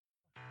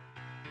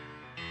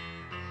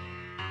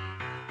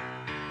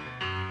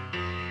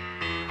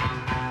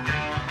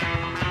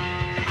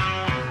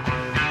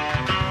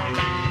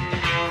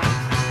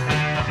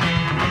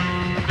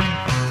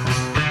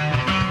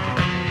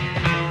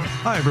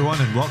Hi,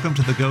 everyone, and welcome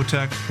to the Go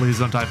Tech, Please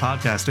Don't Die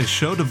podcast, a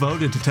show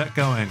devoted to tech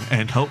going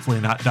and hopefully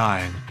not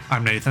dying.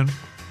 I'm Nathan.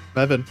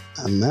 Evan.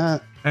 I'm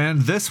Matt.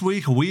 And this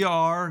week we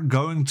are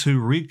going to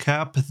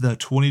recap the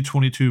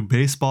 2022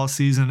 baseball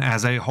season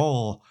as a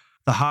whole,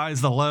 the highs,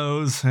 the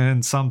lows,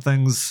 and some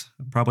things,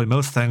 probably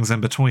most things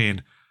in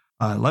between.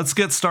 Let's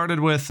get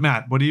started with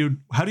Matt.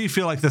 How do you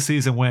feel like the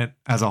season went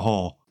as a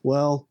whole?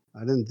 Well,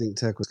 I didn't think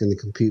Tech was going to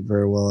compete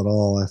very well at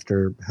all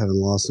after having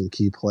lost some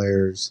key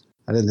players.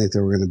 I didn't think they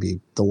were going to be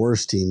the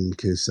worst team in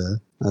Coosa.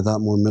 I thought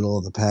more middle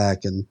of the pack.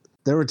 And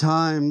there were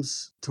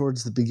times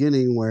towards the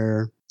beginning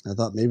where I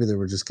thought maybe they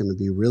were just going to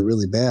be really,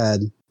 really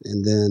bad.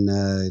 And then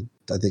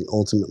I think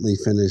ultimately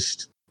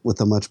finished with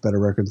a much better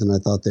record than I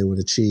thought they would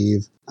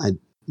achieve. I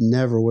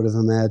never would have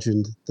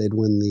imagined they'd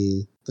win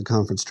the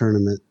conference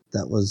tournament.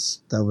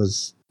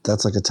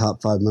 That's like a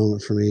top 5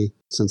 moment for me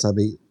since I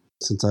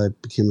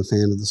became a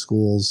fan of the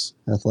school's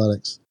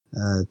athletics.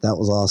 That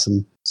was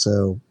awesome.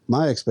 So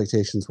my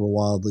expectations were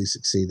wildly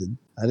exceeded.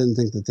 I didn't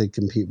think that they'd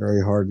compete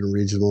very hard in a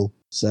regional.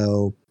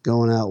 So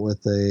going out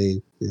with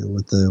the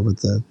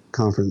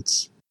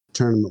conference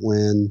tournament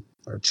win,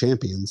 or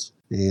champions,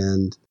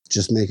 and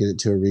just making it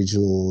to a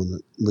regional and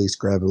at least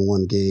grabbing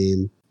one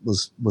game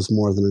was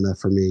more than enough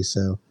for me.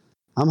 So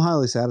I'm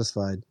highly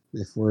satisfied.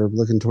 If we're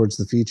looking towards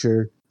the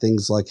future,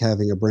 things like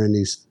having a brand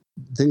new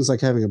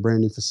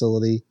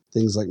facility,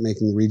 things like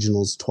making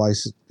regionals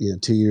twice,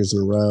 2 years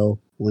in a row,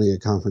 winning a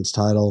conference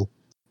title,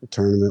 a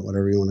tournament,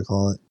 whatever you want to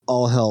call it,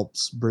 all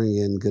helps bring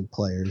in good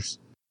players.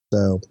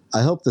 So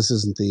I hope this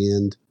isn't the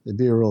end. It'd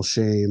be a real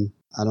shame.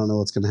 I don't know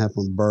what's going to happen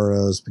with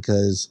Burroughs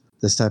because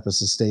this type of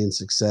sustained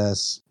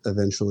success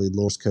eventually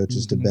lures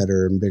coaches to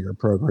better and bigger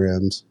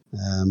programs.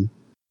 I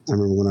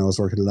remember when I was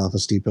working at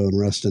Office Depot in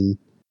Ruston,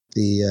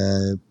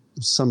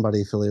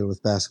 somebody affiliated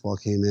with basketball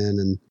came in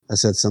and I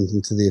said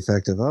something to the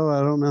effect of,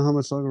 I don't know how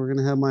much longer we're going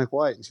to have Mike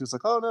White. And she was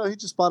like, oh, no, he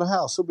just bought a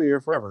house. He'll be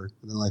here forever.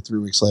 And then like 3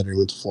 weeks later, he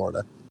went to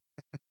Florida.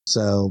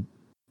 So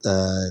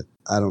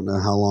I don't know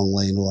how long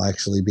Lane will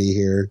actually be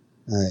here.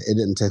 It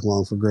didn't take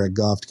long for Greg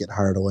Goff to get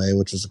hired away,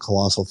 which was a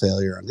colossal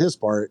failure on his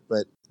part.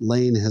 But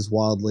Lane has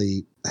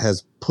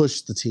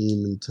pushed the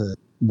team into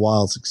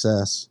wild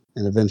success.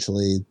 And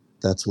eventually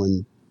that's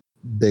when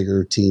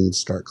bigger teams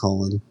start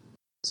calling.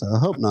 So I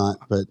hope not,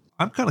 but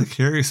I'm kind of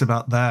curious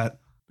about that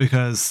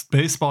because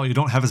baseball, you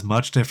don't have as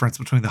much difference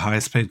between the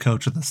highest paid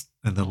coach and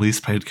the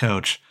least paid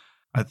coach.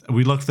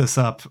 We looked this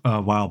up a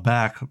while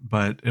back,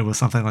 but it was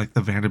something like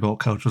the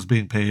Vanderbilt coach was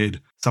being paid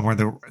somewhere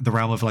in the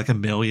realm of like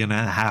 $1.5 million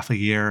a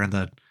year, and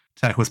the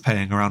Tech was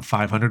paying around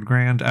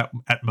 $500,000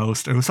 at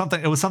most. It was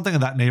something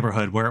in that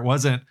neighborhood where it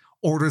wasn't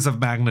orders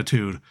of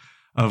magnitude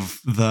of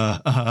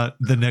the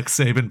Nick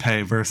Saban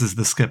pay versus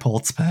the Skip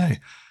Holtz pay,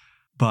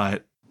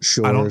 but.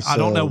 Sure, I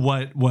don't know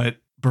what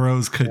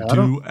Burroughs could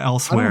do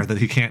elsewhere that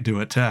he can't do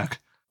at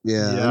Tech.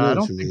 Yeah, I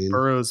don't think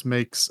Burroughs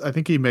makes. I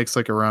think he makes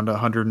like around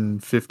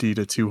 150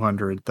 to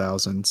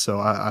 200,000. So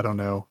I don't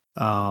know.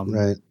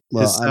 Right.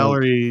 Well, his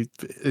salary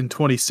in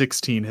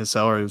 2016, his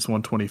salary was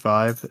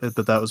 125,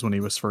 but that was when he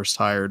was first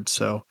hired.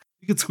 So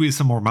you could squeeze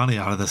some more money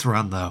out of this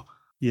run, though.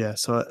 Yeah.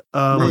 So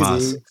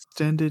let's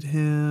extended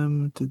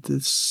him. Did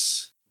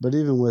this? But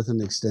even with an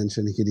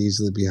extension, he could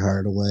easily be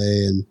hired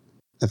away, and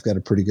I've got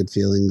a pretty good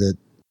feeling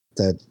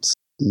that's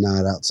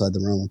not outside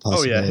the realm of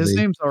possibility. Oh yeah, his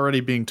name's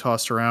already being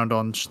tossed around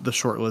on the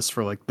short list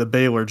for like the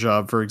Baylor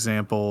job, for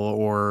example,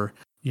 or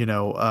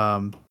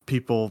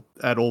people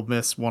at Ole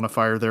Miss want to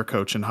fire their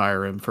coach and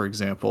hire him, for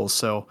example.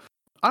 So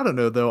I don't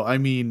know though. I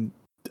mean,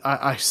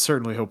 I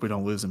certainly hope we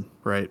don't lose him,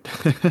 right?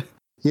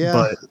 Yeah,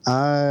 but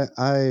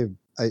I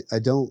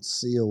don't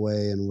see a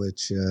way in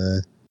which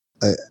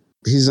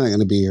he's not going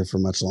to be here for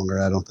much longer,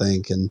 I don't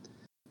think, and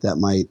that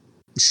might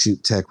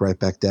shoot Tech right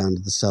back down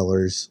to the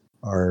cellars,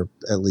 or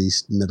at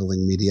least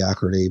middling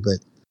mediocrity. But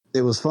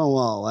it was fun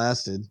while it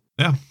lasted.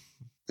 Yeah.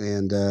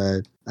 And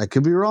I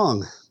could be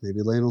wrong.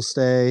 Maybe Lane will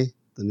stay.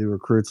 The new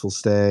recruits will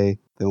stay.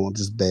 They won't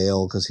just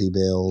bail because he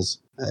bails,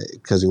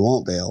 because he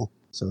won't bail.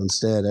 So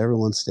instead,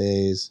 everyone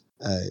stays.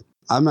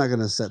 I'm not going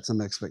to set some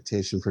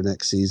expectation for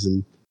next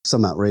season,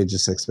 some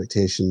outrageous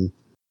expectation,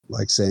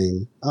 like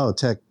saying,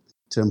 Tech,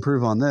 to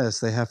improve on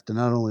this, they have to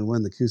not only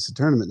win the Coosa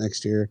tournament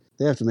next year,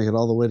 they have to make it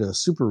all the way to a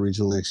super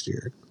regional next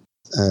year.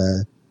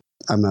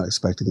 I'm not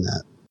expecting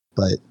that,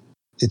 but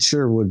it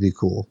sure would be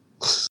cool.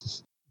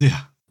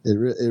 Yeah.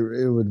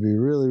 It would be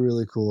really,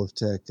 really cool if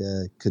Tech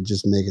could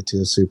just make it to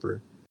a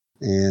super.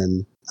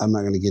 And I'm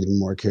not going to get even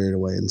more carried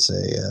away and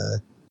say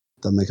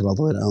they'll make it all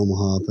the way to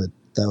Omaha, but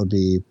that'd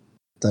be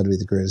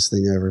the greatest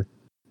thing ever.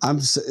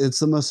 It's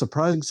the most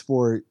surprising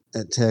sport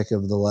at Tech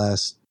of the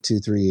last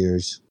 2-3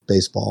 years,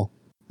 baseball.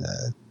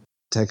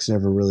 Tech's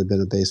never really been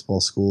a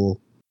baseball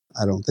school.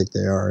 I don't think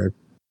they are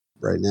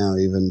right now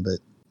even, but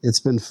it's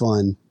been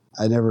fun.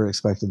 I never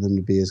expected them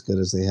to be as good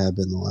as they have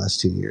been the last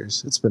 2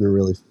 years. It's been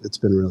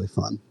really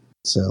fun.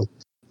 So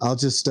I'll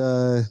just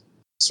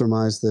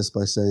surmise this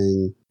by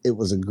saying it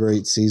was a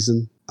great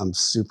season. I'm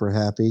super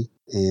happy,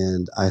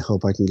 and I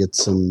hope I can get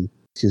some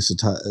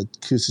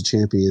Coosa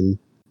Champion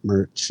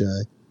merch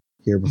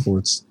here before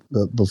it's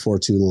before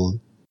too long.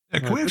 Yeah,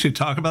 can we actually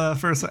talk about that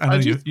for a second? I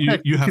know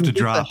you have can to get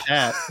drop. the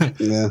hat.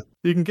 Yeah,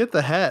 You can get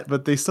the hat,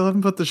 but they still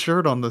haven't put the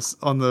shirt on this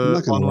on I'm the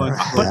not gonna wear online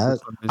a store hat.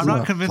 for some I'm reason.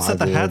 not convinced that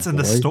the hat's in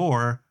the 5-year-old boy.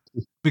 store,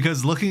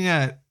 because looking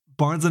at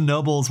Barnes &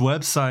 Noble's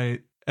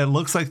website, it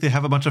looks like they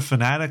have a bunch of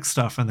Fanatic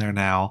stuff in there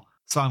now.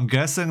 So I'm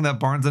guessing that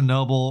Barnes &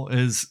 Noble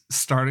is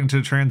starting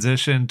to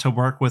transition to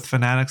work with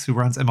Fanatics, who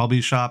runs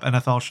MLB Shop,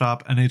 NFL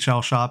Shop,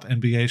 NHL Shop,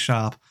 NBA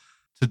Shop,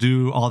 to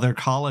do all their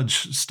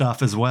college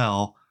stuff as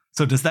well.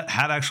 So does that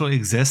hat actually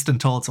exist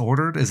until it's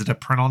ordered? Is it a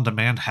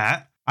print-on-demand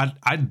hat?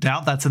 I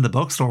doubt that's in the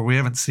bookstore. We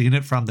haven't seen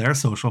it from their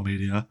social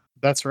media.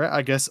 That's right.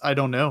 I guess I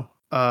don't know.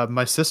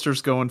 My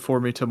sister's going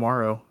for me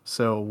tomorrow,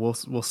 so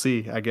we'll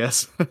see. I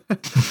guess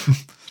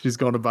she's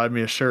going to buy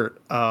me a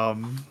shirt.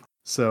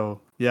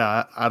 So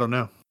yeah, I don't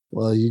know.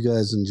 Well, you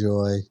guys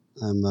enjoy.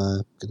 I'm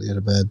gonna go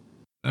to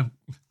bed.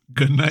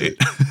 Good night.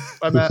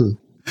 Bye, Matt.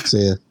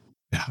 See ya.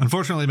 Yeah,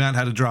 unfortunately, Matt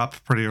had to drop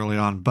pretty early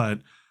on, but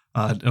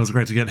it was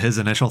great to get his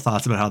initial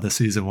thoughts about how the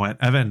season went.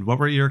 Evan, what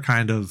were your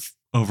kind of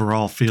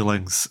overall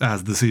feelings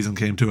as the season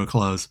came to a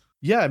close?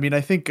 Yeah, I mean,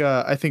 I think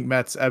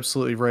Matt's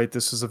absolutely right.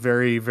 This was a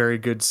very, very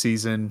good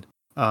season.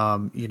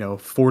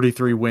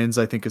 43 wins,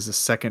 I think, is the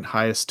second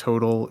highest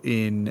total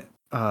in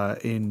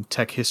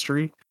Tech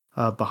history,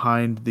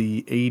 behind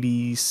the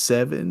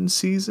 87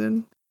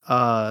 season.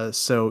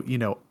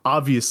 So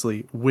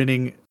obviously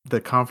winning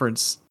the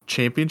conference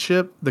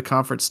championship, the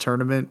conference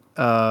tournament,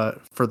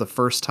 for the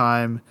first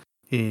time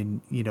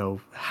in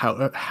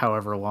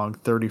however long,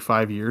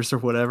 35 years or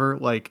whatever.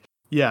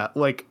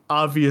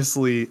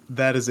 Obviously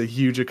that is a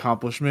huge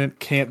accomplishment,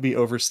 can't be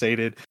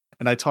overstated.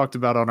 And I talked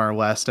about on our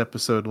last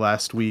episode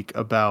last week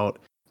about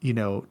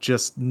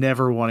just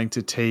never wanting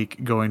to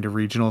take going to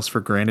regionals for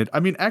granted. I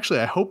mean, actually,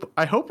 I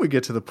hope we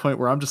get to the point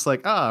where I'm just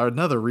like,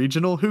 another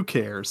regional, who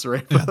cares,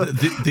 right? Yeah,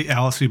 the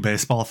LSU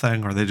baseball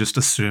thing, where they just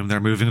assume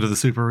they're moving to the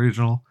super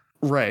regional.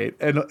 Right.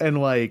 And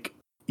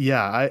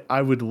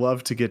I would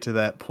love to get to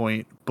that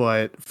point,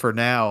 but for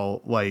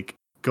now,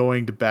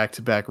 going to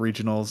back-to-back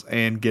regionals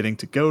and getting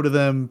to go to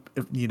them,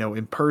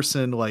 in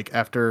person,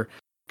 after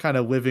kind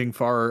of living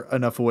far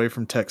enough away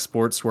from Tech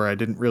sports where I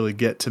didn't really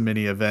get to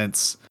many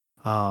events.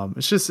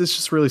 It's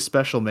just really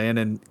special, man.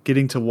 And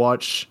getting to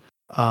watch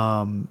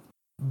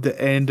the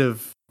end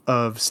of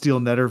Steele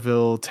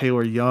Netterville,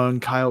 Taylor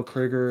Young, Kyle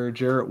Krieger,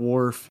 Jarrett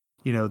Wharf,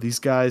 these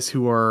guys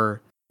who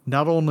are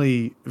not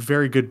only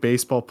very good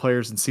baseball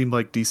players and seem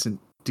like decent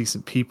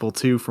people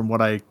too, from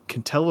what I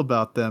can tell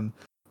about them,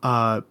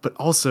 but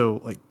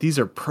also these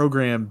are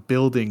program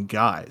building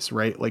guys,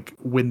 right?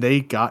 When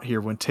they got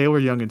here, when Taylor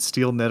Young and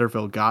Steele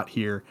Netterville got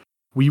here,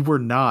 we were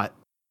not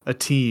a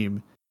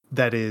team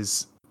that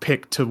is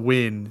picked to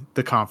win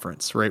the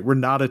conference, right? We're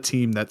not a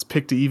team that's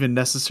picked to even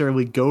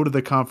necessarily go to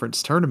the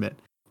conference tournament.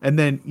 And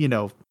then,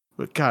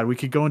 God, we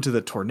could go into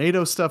the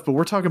tornado stuff, but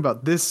we're talking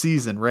about this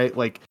season, right?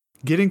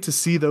 Getting to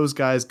see those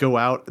guys go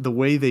out the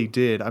way they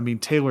did. I mean,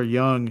 Taylor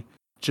Young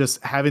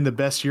just having the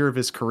best year of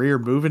his career,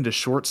 moving to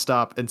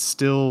shortstop and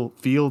still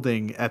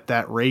fielding at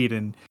that rate.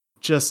 And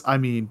just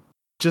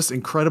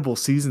incredible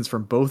seasons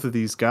from both of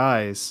these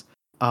guys.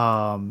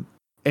 And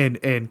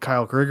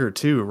Kyle Krieger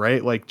too,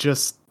 right?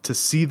 Just to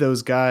see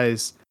those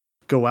guys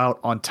go out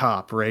on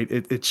top, right?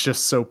 It's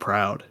just so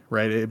proud,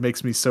 right? It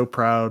makes me so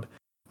proud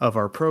of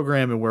our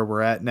program and where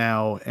we're at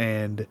now.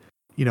 And,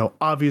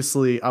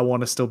 obviously I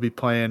want to still be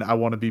playing. I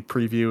want to be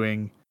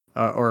previewing,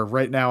 or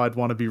right now I'd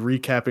want to be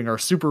recapping our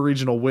super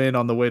regional win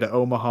on the way to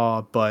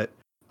Omaha. But,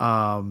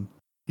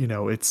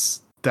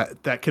 it's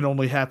that can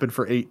only happen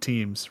for 8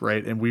 teams,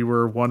 right? And we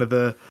were one of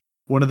the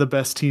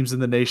best teams in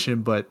the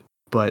nation, but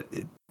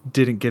it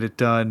didn't get it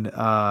done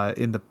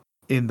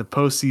in the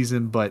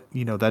postseason. But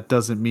that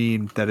doesn't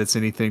mean that it's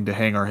anything to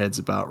hang our heads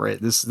about, right?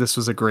 This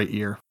was a great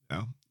year.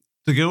 Yeah.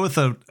 To go with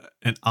an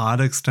odd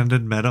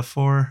extended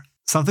metaphor,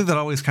 something that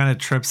always kind of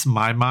trips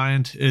my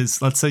mind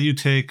is, let's say you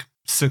take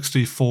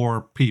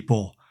 64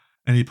 people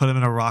and you put them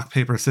in a rock,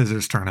 paper,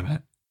 scissors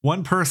tournament.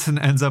 One person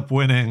ends up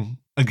winning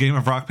a game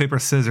of rock, paper,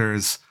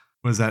 scissors.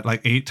 Was that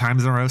 8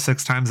 times in a row,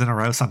 6 times in a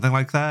row, something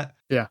like that?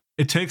 Yeah.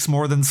 It takes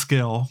more than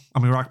skill. I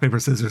mean, rock, paper,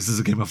 scissors is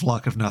a game of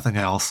luck, if nothing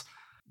else.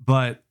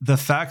 But the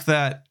fact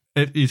that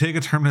if you take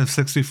a tournament of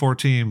 64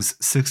 teams,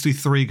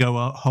 63 go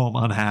home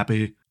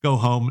unhappy, go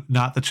home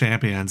not the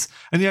champions.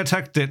 And yeah,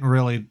 Tech didn't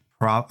really,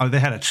 they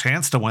had a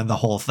chance to win the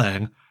whole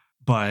thing,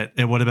 but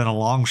it would have been a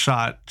long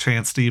shot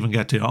chance to even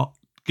get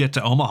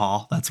to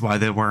Omaha. That's why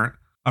they weren't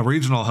a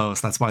regional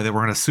host. That's why they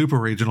weren't a super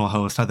regional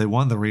host had they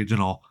won the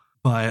regional.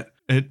 But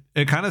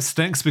it kind of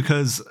stinks,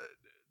 because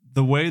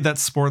the way that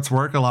sports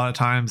work a lot of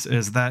times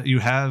is that you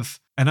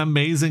have an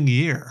amazing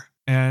year,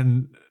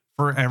 and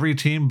for every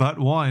team but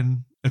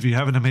one, if you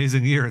have an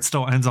amazing year, it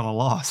still ends on a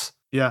loss.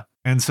 Yeah.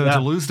 And so to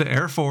lose to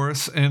Air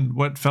Force in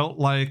what felt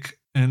like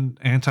an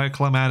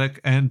anticlimactic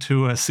end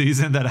to a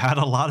season that had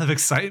a lot of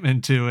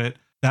excitement to it,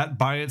 that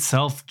by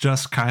itself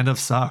just kind of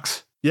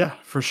sucks. Yeah,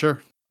 for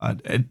sure.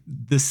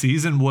 The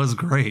season was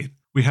great.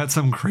 We had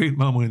some great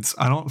moments.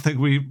 I don't think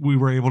we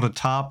were able to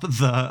top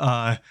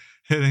the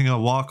hitting a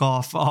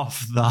walk-off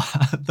off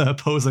the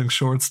opposing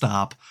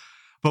shortstop.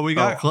 But we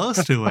got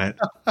close to it.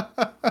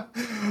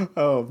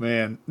 Oh,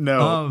 man.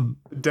 No,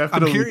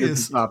 definitely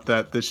didn't top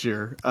that this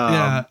year.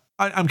 Yeah.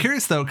 I'm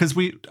curious, though, because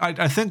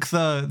I think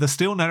the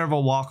Steele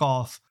Netterville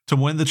walk-off to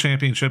win the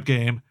championship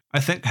game, I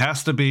think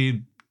has to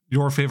be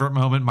your favorite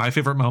moment, my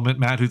favorite moment,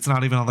 Matt, who's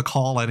not even on the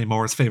call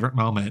anymore, his favorite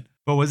moment.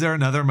 But was there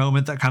another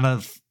moment that kind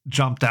of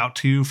jumped out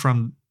to you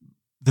from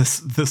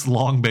this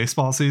long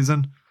baseball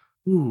season?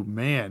 Ooh,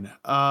 man.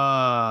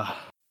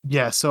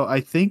 Yeah, so I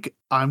think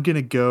I'm going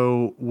to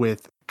go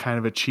with kind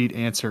of a cheat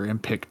answer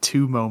and pick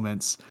two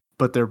moments,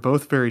 but they're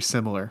both very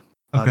similar.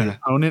 Okay. The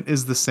opponent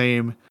is the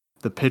same,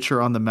 the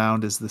pitcher on the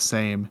mound is the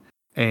same,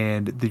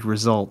 and the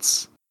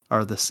results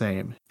are the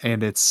same.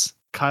 And it's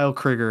Kyle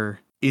Krieger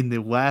in the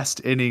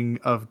last inning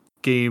of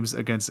games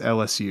against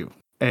LSU.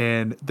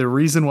 And the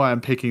reason why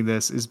I'm picking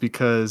this is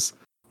because,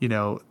 you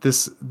know,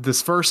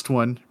 this first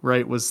one,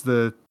 right, was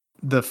the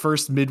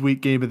first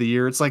midweek game of the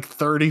year. It's like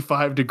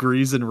 35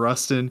 degrees in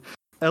Ruston.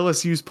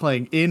 LSU's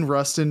playing in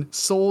Ruston,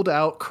 sold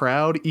out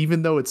crowd,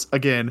 even though it's,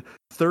 again,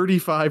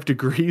 35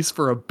 degrees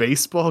for a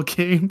baseball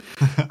game,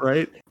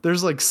 right?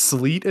 There's like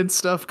sleet and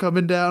stuff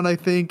coming down, I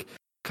think.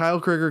 Kyle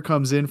Krieger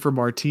comes in for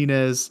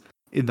Martinez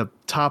in the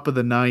top of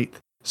the ninth,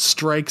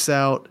 strikes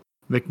out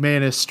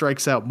McManus,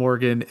 strikes out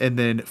Morgan, and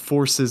then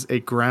forces a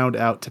ground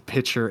out to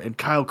pitcher. And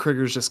Kyle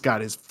Krieger's just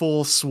got his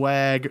full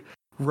swag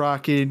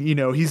rocking. You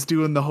know, he's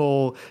doing the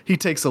whole, he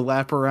takes a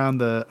lap around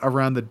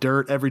the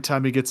dirt every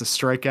time he gets a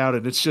strikeout.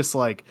 And it's just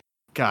like,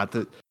 God,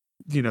 the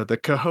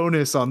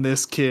cojones on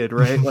this kid,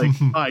 right? Like,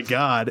 my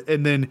God.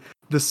 And then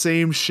the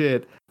same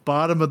shit,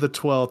 bottom of the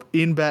 12th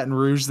in Baton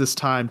Rouge this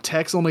time.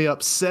 Tech's only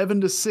up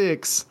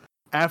 7-6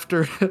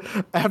 after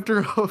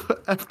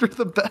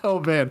the bell,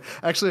 man.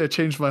 Actually, I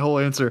changed my whole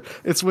answer.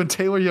 It's when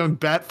Taylor Young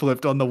bat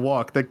flipped on the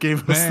walk that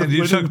gave us the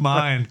you took winning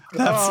mine.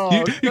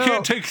 You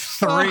can't take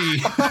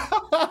three.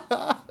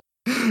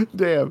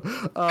 Damn.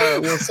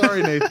 Well,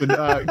 sorry, Nathan. Go.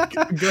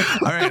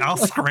 All right, I'll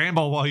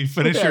scramble while you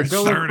finish your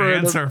third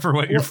answer for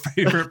what your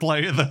favorite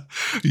play of the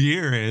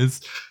year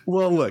is.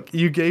 Well, look,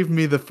 you gave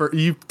me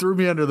you threw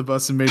me under the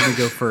bus and made me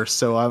go first,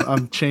 so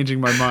I'm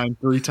changing my mind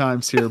 3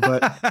 times here.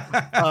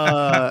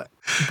 But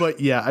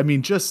yeah, I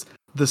mean, just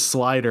the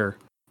slider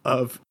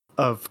of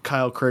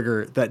Kyle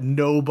Krieger that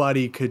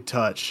nobody could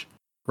touch,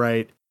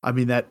 right? I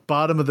mean, that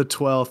bottom of the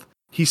 12th,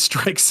 he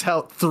strikes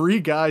out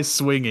 3 guys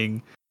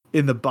swinging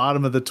in the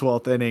bottom of the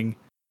 12th inning,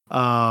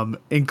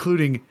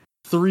 including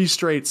 3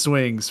 straight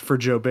swings for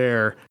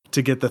Jobert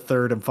to get the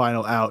third and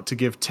final out to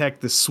give Tech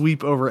the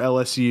sweep over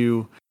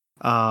LSU.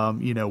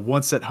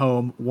 Once at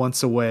home,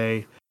 once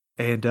away,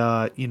 and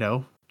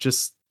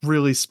just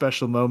really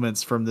special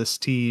moments from this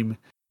team,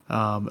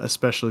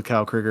 especially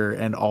Kyle Krieger.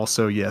 And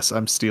also, yes,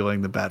 I'm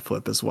stealing the bat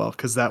flip as well,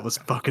 because that was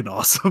fucking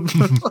awesome.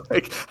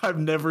 Like, I've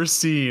never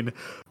seen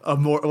a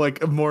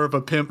more of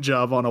a pimp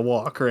job on a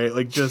walk, right?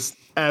 Like, just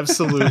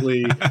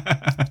absolutely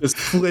just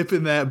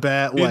flipping that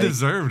bat. He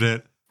deserved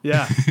it.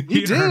 Yeah,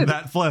 he did. Earned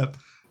that flip.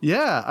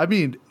 Yeah, I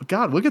mean,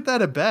 God, look at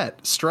that at bat.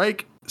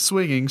 Strike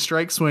swinging,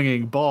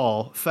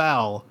 ball,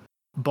 foul,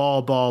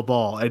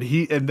 ball.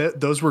 And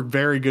those were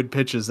very good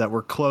pitches that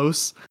were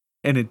close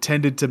and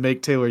intended to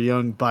make Taylor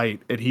Young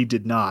bite, and he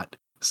did not.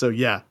 So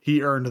yeah,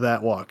 he earned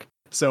that walk.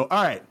 So,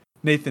 all right,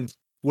 Nathan,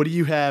 what do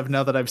you have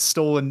now that I've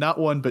stolen not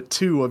 1 but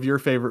 2 of your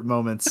favorite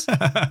moments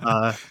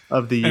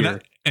of the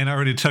year? And I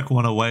already took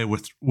one away,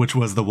 which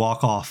was the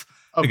walk-off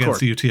against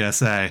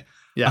UTSA.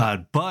 Yeah.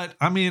 But,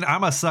 I mean,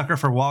 I'm a sucker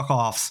for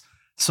walk-offs,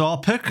 so I'll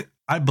pick,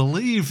 I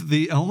believe,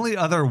 the only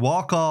other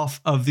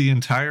walk-off of the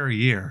entire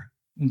year.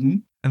 Mm-hmm.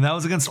 And that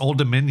was against Old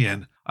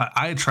Dominion.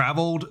 I had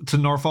traveled to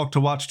Norfolk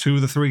to watch 2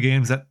 of the 3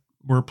 games that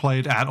were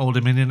played at Old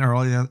Dominion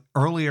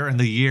earlier in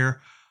the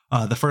year.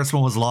 The first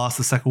one was lost,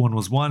 the second one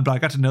was won, but I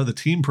got to know the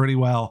team pretty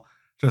well.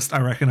 I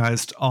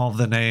recognized all of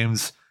the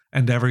names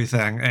and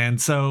everything.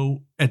 And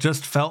so it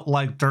just felt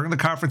like during the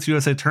Conference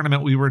USA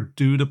tournament, we were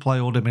due to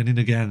play Old Dominion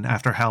again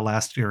after how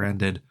last year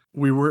ended.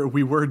 We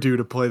were due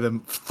to play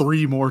them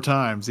 3 more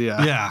times.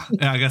 Yeah. Yeah.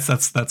 I guess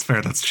that's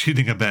fair. That's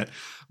cheating a bit,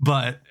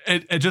 but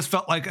it just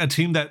felt like a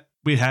team that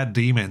we had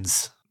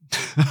demons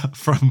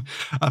from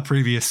a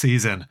previous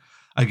season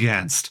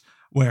against,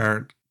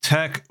 where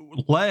Tech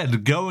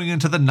led going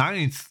into the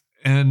 9th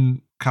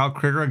and Kyle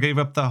Krieger gave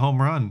up the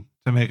home run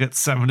to make it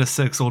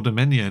 7-6 Old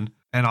Dominion.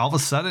 And all of a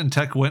sudden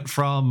Tech went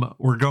from,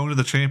 we're going to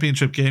the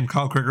championship game,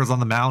 Kyle Krieger's on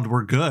the mound,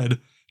 we're good,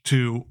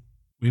 to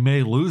we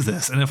may lose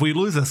this. And if we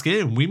lose this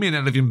game, we may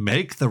not even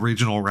make the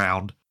regional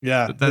round.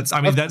 Yeah. That's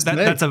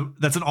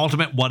an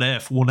ultimate what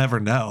if. We'll never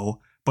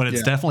know, but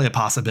it's definitely a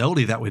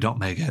possibility that we don't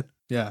make it.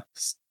 Yeah.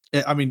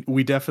 I mean,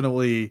 we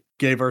definitely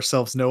gave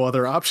ourselves no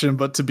other option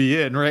but to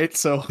be in, right?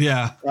 So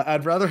yeah,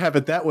 I'd rather have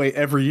it that way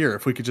every year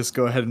if we could just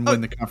go ahead and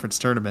win the conference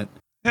tournament.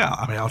 Yeah,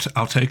 I mean,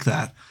 I'll take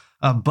that.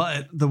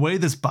 But the way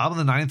this bottom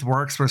of the 9th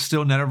works, where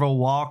still Netterville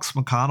walks,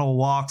 McConnell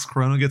walks,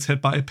 Corona gets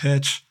hit by a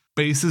pitch,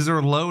 bases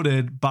are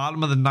loaded,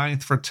 bottom of the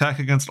 9th for Tech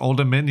against Old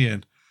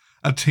Dominion,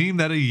 a team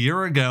that a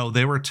year ago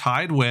they were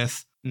tied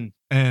with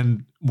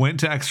and went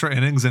to extra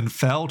innings and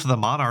fell to the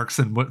Monarchs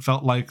in what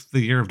felt like the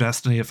year of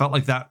destiny. It felt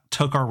like that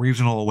took our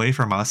regional away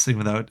from us,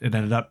 even though it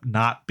ended up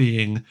not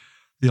being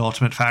the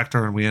ultimate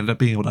factor and we ended up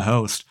being able to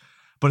host.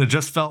 But it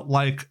just felt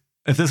like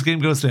if this game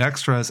goes to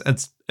extras,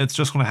 it's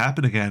just going to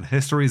happen again.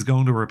 History is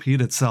going to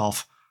repeat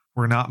itself.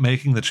 We're not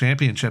making the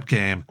championship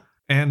game.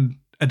 And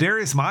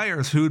Adarius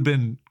Myers, who'd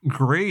been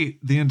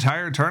great the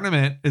entire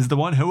tournament, is the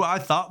one who I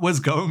thought was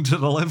going to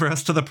deliver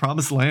us to the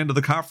promised land of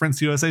the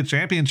Conference USA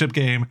Championship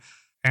game.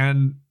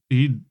 And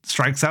he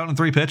strikes out in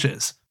 3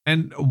 pitches.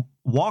 And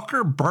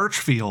Walker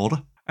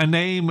Birchfield, a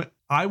name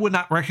I would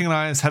not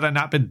recognize had I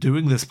not been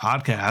doing this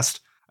podcast,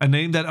 a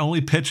name that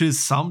only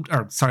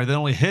that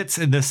only hits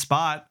in this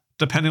spot,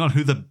 depending on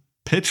who the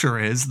pitcher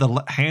is.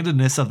 The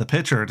handedness of the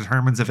pitcher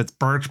determines if it's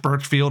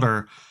Birchfield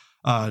or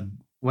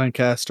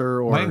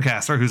Lancaster,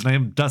 whose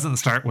name doesn't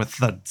start with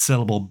the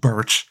syllable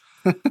Birch.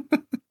 But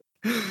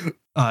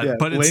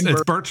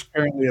it's Birch.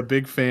 Apparently a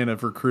big fan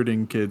of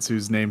recruiting kids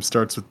whose name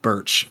starts with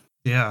Birch.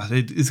 Yeah,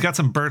 he's got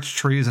some birch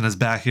trees in his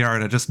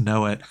backyard. I just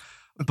know it.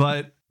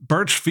 But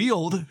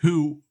Birchfield,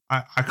 who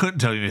I couldn't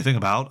tell you anything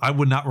about, I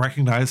would not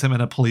recognize him in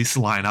a police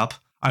lineup.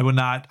 I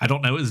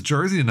don't know his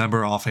jersey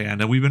number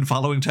offhand, and we've been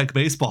following Tech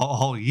baseball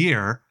all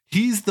year.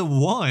 He's the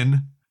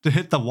one to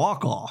hit the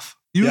walk-off.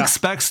 You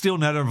expect Steele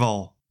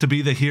Netterville to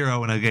be the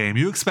hero in a game.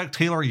 You expect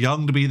Taylor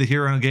Young to be the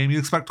hero in a game. You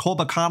expect Cole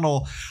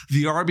McConnell,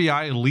 the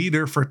RBI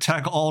leader for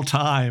Tech all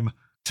time,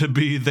 to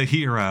be the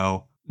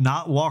hero,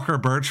 not Walker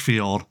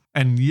Birchfield.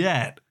 And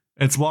yet,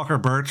 it's Walker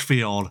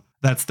Birchfield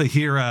that's the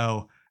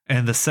hero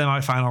in the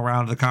semifinal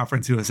round of the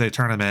Conference USA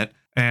tournament.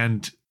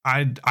 And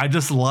I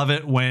just love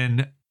it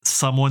when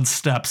someone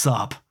steps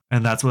up,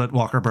 and that's what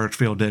Walker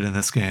Birchfield did in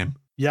this game.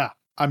 Yeah,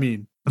 I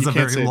mean, that's a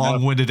very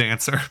long-winded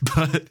answer,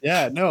 but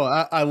yeah, no,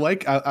 I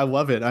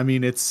love it. I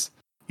mean, it's,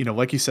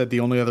 like you said, the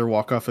only other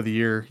walk-off of the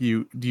year.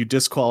 You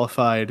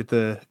disqualified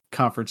the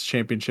conference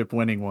championship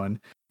winning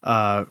one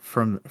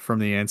from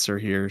the answer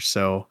here.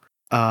 So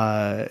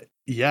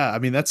yeah, I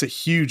mean, that's a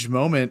huge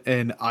moment,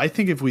 and I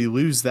think if we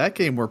lose that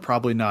game, we're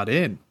probably not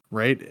in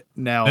right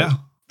now. Yeah.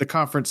 The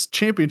conference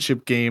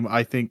championship game,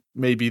 I think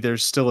maybe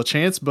there's still a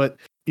chance, but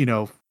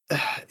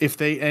if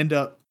they end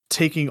up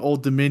taking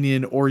Old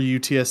Dominion or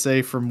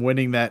UTSA from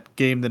winning that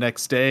game the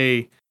next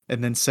day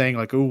and then saying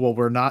like, oh, well,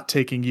 we're not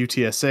taking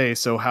UTSA,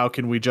 so how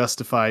can we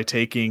justify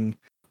taking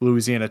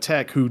Louisiana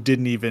Tech, who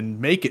didn't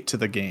even make it to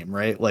the game,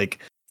 right? Like,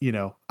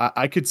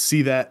 I could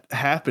see that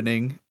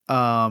happening.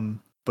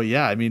 But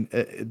yeah, I mean,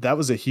 that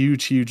was a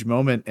huge, huge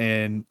moment.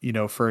 And,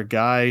 for a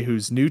guy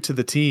who's new to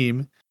the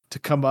team to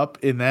come up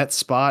in that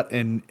spot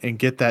and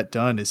get that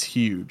done is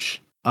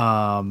huge.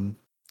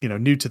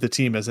 New to the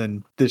team as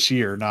in this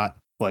year, not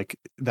like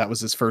that was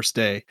his first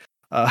day.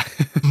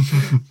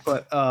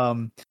 But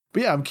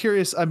yeah, I'm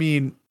curious. I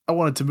mean, I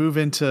wanted to move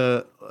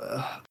into,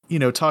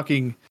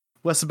 talking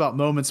less about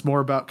moments, more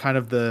about kind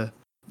of the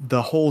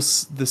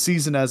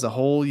season as a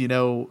whole,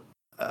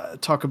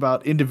 talk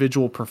about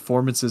individual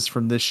performances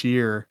from this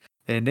year.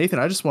 And Nathan,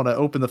 I just want to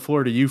open the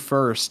floor to you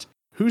first.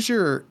 Who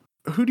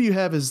do you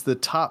have as the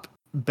top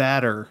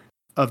batter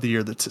of the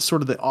year? That's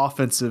sort of the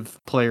offensive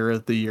player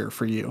of the year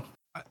for you.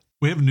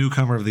 We have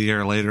newcomer of the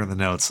year later in the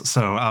notes,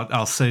 so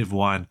I'll save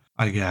one,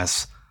 I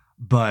guess.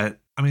 But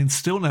I mean,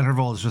 Steele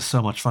Netterville is just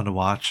so much fun to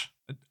watch.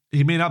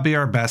 He may not be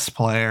our best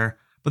player,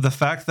 but the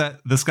fact that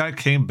this guy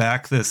came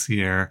back this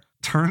year,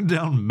 turned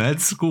down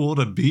med school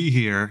to be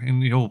here,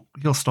 and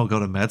he'll still go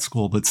to med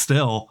school, but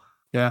still,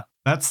 yeah,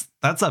 that's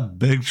a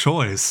big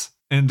choice.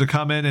 And to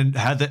come in and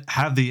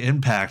have the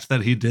impact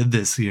that he did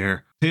this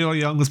year. Taylor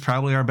Young was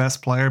probably our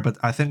best player, but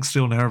I think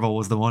Steele Netterville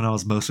was the one I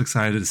was most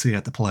excited to see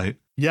at the plate.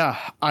 Yeah,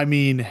 I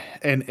mean,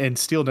 and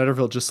Steele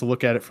Netterville, just to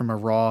look at it from a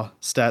raw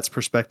stats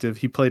perspective,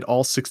 he played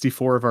all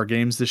 64 of our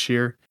games this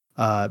year,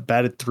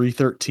 batted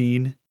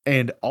 .313,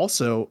 and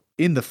also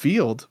in the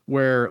field,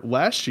 where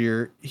last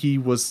year he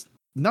was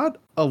not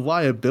a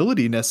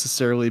liability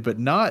necessarily, but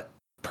not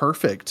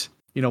perfect.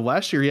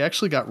 Last year he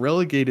actually got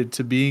relegated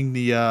to being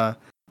the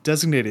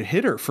designated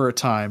hitter for a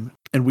time,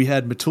 and we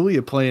had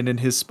Matulia playing in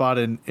his spot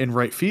in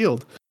right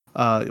field.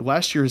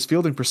 Last year his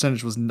fielding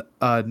percentage was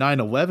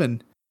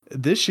 .911.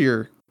 This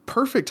year,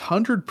 perfect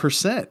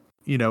 100%.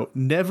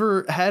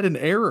 Never had an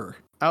error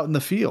out in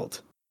the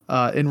field,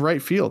 in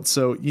right field.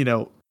 So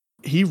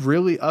he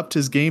really upped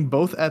his game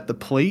both at the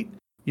plate.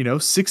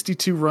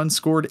 62 runs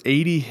scored,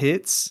 80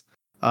 hits,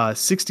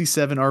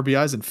 67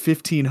 RBIs, and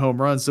 15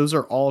 home runs. Those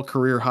are all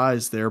career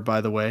highs there, by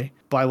the way,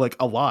 by like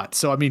a lot.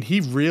 So I mean, he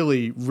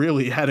really,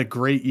 really had a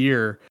great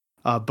year,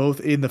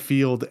 both in the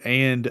field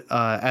and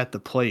at the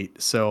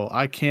plate. So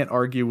I can't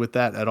argue with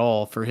that at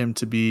all for him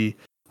to be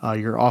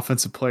your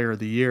offensive player of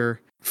the year.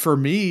 For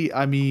me,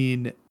 I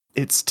mean,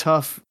 it's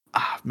tough.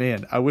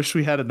 Man, I wish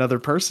we had another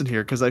person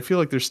here because I feel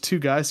like there's two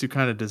guys who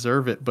kind of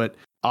deserve it, but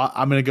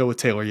I'm going to go with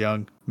Taylor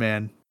Young,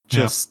 man.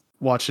 Just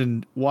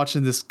watching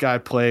this guy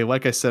play,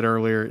 like I said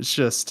earlier, it's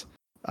just,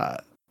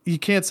 you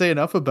can't say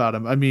enough about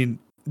him. I mean,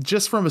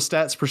 just from a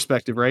stats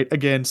perspective, right?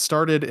 Again,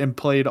 started and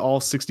played all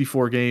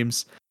 64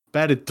 games,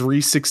 batted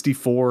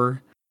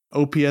 .364,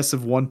 OPS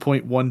of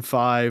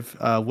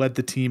 1.15, led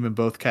the team in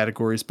both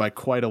categories by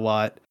quite a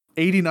lot.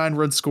 89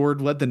 runs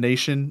scored, led the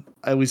nation,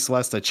 at least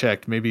last I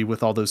checked, maybe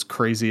with all those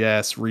crazy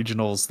ass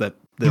regionals that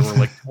there were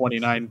like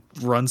 29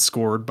 runs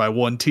scored by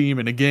one team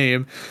in a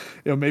game.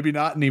 Maybe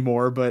not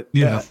anymore, but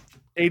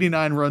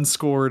 89 runs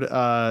scored,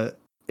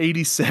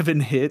 87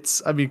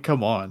 hits. I mean,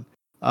 come on.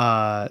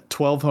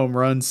 12 home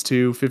runs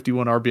to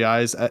 51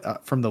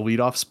 RBIs from the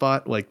leadoff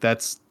spot. Like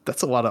that's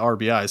a lot of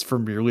RBIs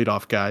from your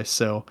leadoff guy.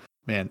 So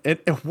man,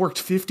 it worked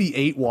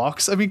 58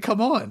 walks. I mean,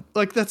 come on.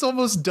 Like that's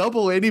almost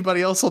double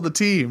anybody else on the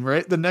team,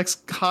 right? The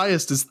next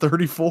highest is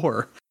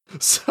 34.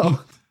 So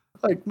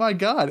like, my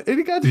God. And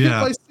he got hit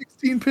by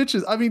 16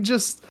 pitches. I mean,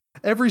 just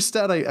every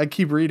stat I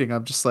keep reading,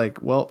 I'm just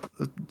like, well,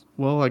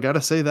 I got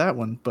to say that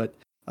one. But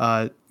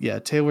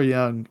Taylor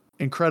Young,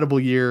 incredible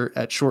year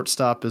at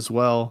shortstop as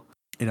well.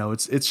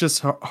 It's just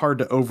hard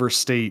to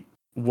overstate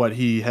what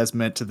he has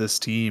meant to this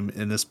team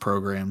in this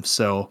program.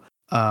 So,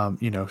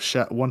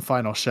 one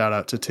final shout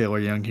out to Taylor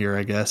Young here,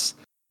 I guess,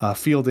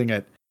 fielding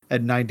at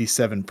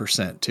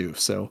 97% too.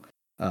 So,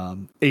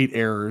 8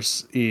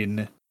 errors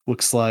in,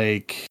 looks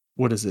like,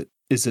 what is it?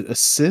 Is it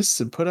assists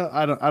and put out?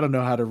 I don't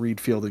know how to read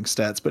fielding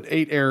stats, but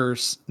 8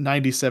 errors,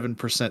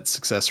 97%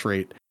 success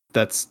rate.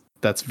 That's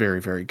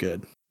very, very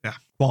good. Yeah,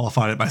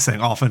 qualified it by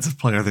saying offensive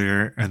player of the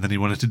year, and then he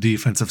went into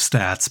defensive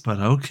stats. But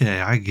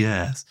okay, I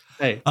guess.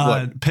 Hey,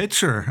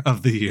 pitcher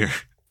of the year.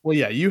 Well,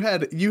 yeah, you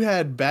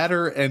had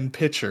batter and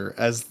pitcher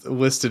as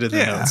listed in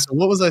the notes. So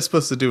what was I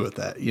supposed to do with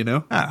that? I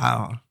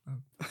don't know.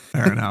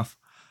 Fair enough.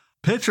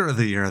 Pitcher of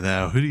the year,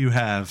 though. Who do you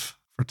have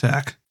for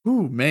Tech?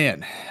 Ooh,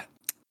 man,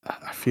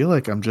 I feel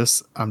like I'm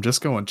just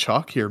going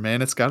chalk here,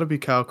 man. It's got to be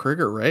Kyle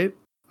Krieger, right?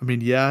 I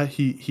mean, yeah,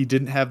 he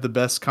didn't have the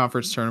best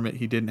conference tournament.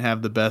 He didn't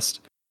have the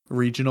best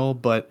regional,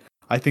 but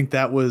I think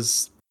that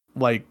was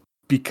like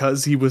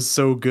because he was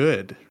so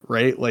good,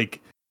 right?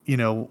 Like,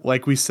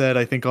 like we said,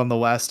 I think on the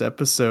last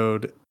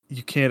episode,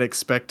 you can't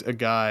expect a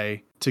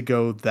guy to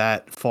go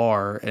that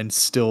far and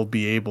still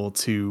be able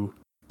to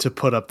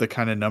put up the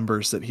kind of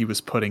numbers that he was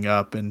putting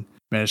up. And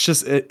man,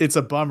 it's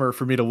a bummer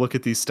for me to look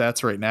at these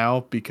stats right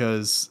now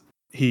because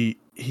he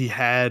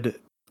had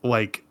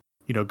like,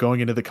 going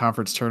into the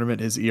conference tournament,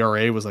 his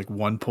ERA was like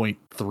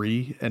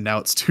 1.3 and now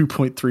it's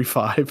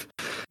 2.35.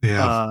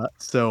 Yeah.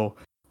 So,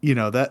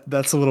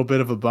 that's a little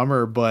bit of a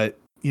bummer, but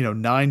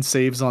 9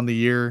 saves on the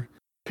year,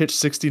 pitched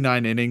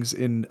 69 innings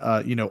in,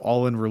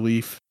 all in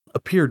relief,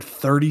 appeared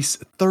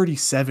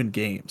 37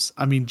 games.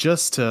 I mean,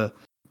 just to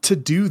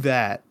do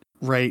that,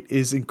 right,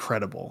 is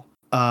incredible.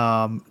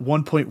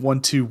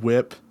 1.12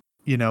 whip,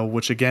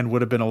 which again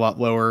would have been a lot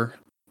lower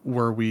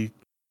were we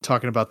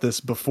talking about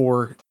this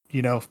before,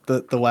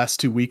 the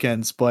last 2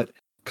 weekends. But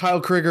Kyle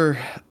Krieger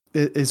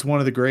is one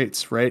of the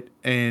greats, right?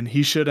 And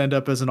he should end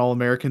up as an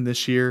All-American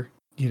this year.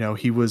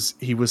 He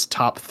was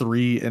top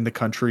 3 in the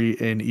country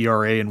in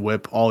ERA and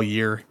whip all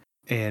year.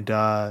 And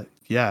I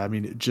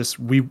mean, just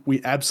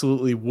we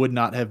absolutely would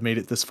not have made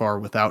it this far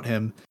without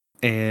him.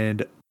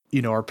 And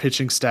our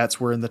pitching stats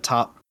were in the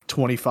top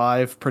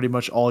 25 pretty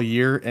much all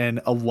year,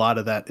 and a lot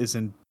of that is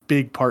in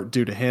big part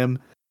due to him.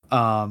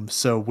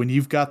 So when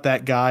you've got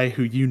that guy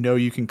who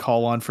you can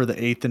call on for the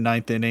 8th and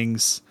 9th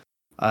innings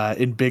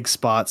in big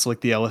spots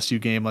like the LSU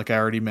game, like I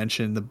already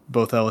mentioned,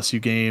 both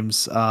LSU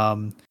games,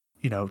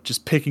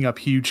 just picking up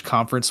huge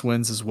conference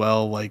wins as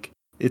well, like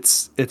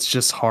it's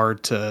just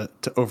hard to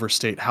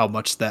overstate how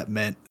much that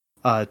meant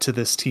to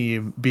this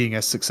team being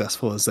as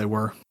successful as they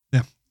were.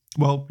 Yeah.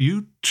 Well,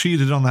 you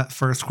cheated on that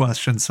first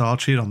question, so I'll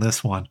cheat on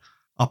this one.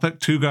 I'll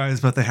pick 2 guys,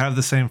 but they have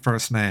the same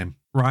first name.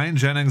 Ryan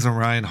Jennings and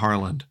Ryan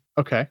Harland.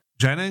 Okay.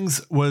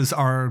 Jennings was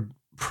our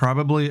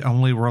probably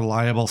only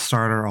reliable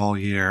starter all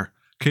year.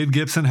 Cade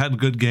Gibson had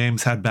good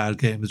games, had bad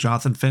games.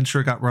 Jonathan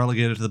Fincher got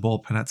relegated to the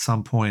bullpen at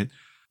some point.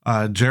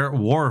 Jarrett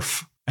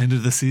Wharf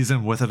ended the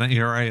season with an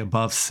ERA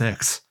above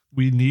 6.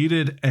 We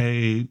needed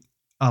a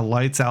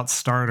lights out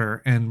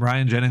starter, and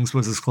Ryan Jennings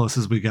was as close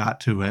as we got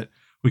to it.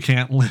 We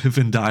can't live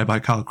and die by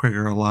Kyle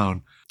Krieger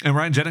alone. And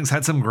Ryan Jennings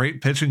had some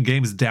great pitching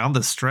games down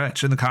the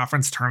stretch in the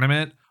conference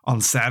tournament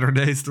on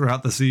Saturdays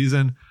throughout the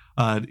season.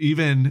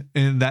 Even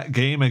in that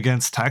game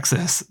against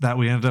Texas that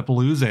we ended up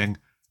losing,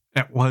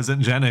 it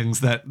wasn't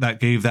Jennings that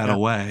gave that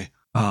away.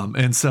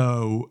 And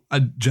so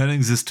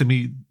Jennings is, to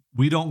me,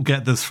 we don't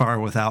get this far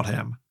without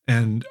him.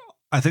 And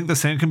I think the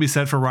same can be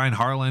said for Ryan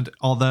Harland,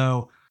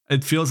 although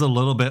it feels a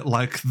little bit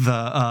like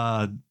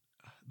the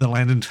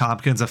Landon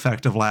Tompkins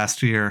effect of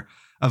last year,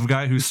 of a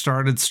guy who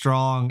started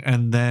strong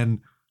and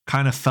then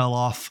kind of fell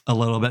off a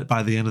little bit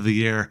by the end of the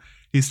year.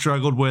 He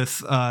struggled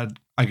with,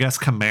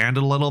 command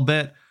a little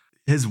bit.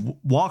 His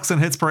walks and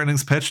hits per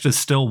innings pitched is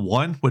still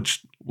 1,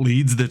 which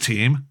leads the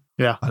team.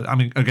 Yeah. I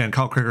mean, again,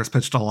 Kyle Krieger's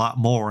pitched a lot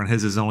more, and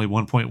his is only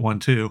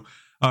 1.12.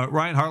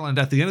 Ryan Harland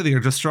at the end of the year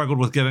just struggled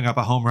with giving up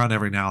a home run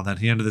every now and then.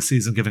 He ended the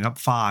season giving up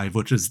 5,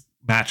 which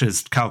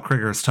matches Kyle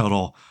Krieger's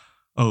total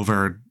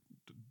over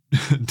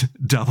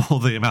double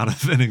the amount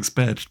of innings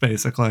pitched,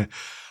 basically.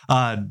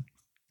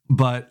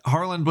 But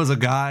Harland was a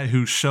guy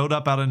who showed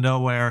up out of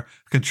nowhere,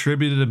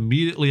 contributed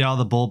immediately out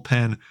of the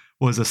bullpen,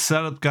 was a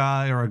setup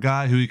guy or a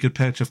guy who he could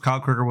pitch if Kyle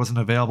Krieger wasn't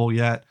available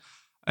yet.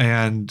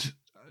 And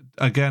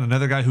again,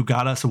 another guy who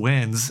got us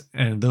wins,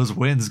 and those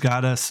wins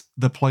got us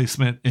the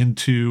placement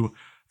into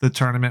the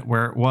tournament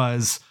where it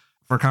was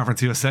for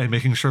Conference USA,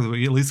 making sure that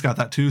we at least got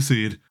that 2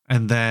 seed.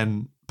 And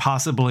then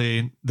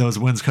possibly those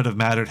wins could have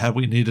mattered had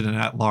we needed an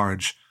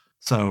at-large.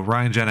 So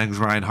Ryan Jennings,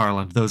 Ryan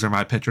Harland, those are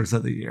my pitchers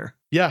of the year.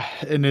 Yeah,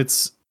 and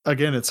it's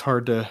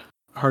hard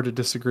to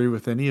disagree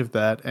with any of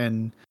that.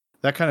 And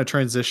that kind of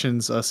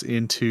transitions us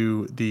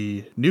into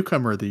the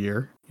newcomer of the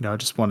year. I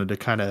just wanted to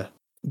kind of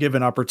give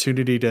an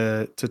opportunity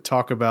to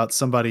talk about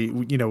somebody,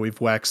 we've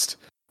waxed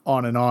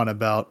on and on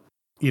about,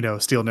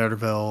 Steele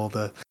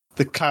Netterville,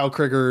 the Kyle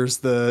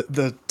Kriegers,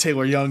 the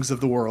Taylor Youngs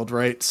of the world,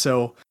 right?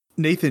 So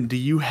Nathan, do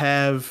you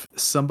have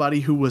somebody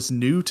who was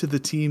new to the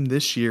team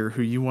this year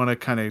who you want to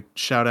kind of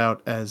shout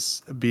out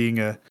as being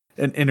an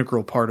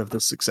integral part of the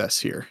success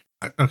here?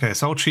 Okay,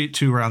 so I'll cheat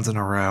 2 rounds in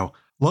a row.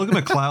 Logan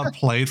McLeod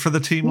played for the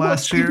team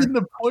last year. What's even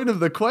the point of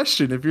the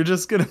question if you're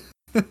just going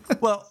to...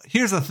 Well,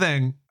 here's the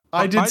thing.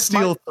 I did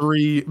steal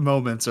 3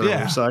 moments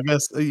earlier, so I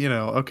guess,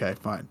 okay,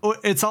 fine.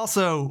 It's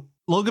also,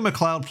 Logan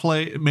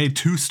McLeod made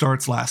 2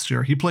 starts last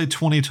year. He played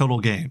 20 total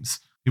games.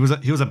 He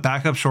was a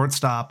backup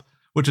shortstop,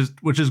 which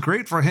is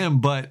great for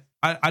him, but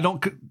I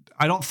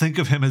don't think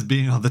of him as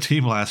being on the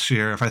team last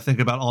year if I think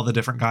about all the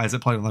different guys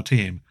that played on the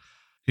team.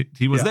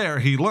 He was there.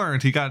 He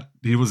learned.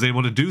 He was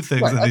able to do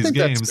things in these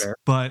games.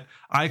 But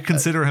I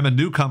consider him a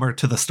newcomer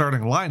to the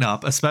starting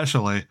lineup,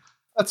 especially.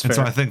 That's fair.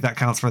 So I think that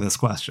counts for this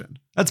question.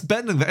 That's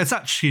bending. It's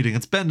not cheating.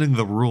 It's bending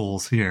the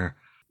rules here.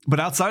 But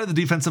outside of the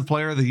defensive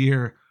player of the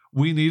year,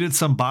 we needed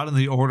some bottom of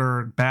the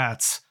order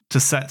bats to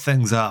set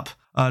things up.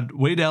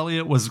 Wade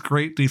Elliott was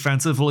great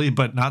defensively,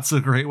 but not so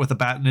great with a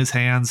bat in his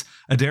hands.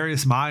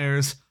 Adarius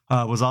Myers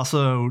was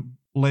also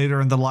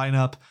later in the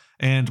lineup.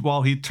 And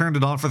while he turned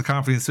it on for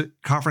the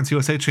Conference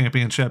USA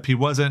Championship, he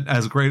wasn't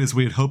as great as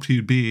we had hoped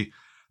he'd be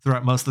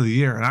throughout most of the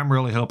year. And I'm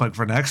really hoping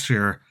for next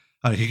year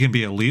he can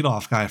be a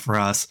leadoff guy for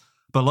us.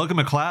 But Logan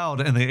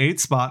McLeod in the 8th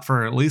spot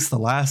for at least the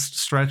last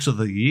stretch of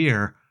the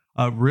year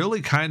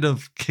really kind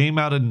of came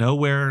out of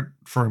nowhere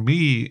for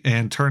me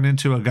and turned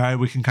into a guy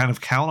we can kind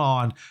of count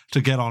on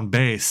to get on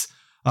base.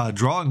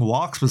 Drawing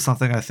walks was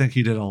something I think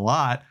he did a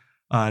lot.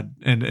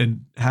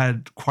 And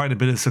had quite a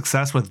bit of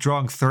success with,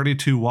 drawing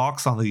 32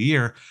 walks on the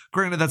year.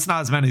 Granted, that's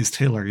not as many as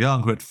Taylor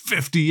Young, who had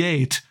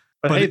 58.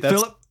 But hey,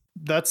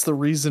 that's the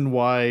reason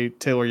why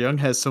Taylor Young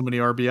has so many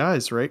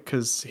RBIs, right?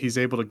 Because he's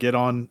able to get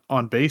on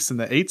base in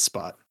the 8th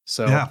spot.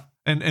 So yeah,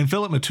 and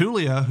Philip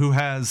Matulia, who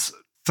has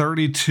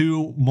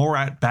 32 more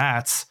at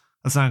bats.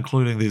 That's not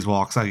including these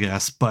walks, I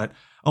guess, but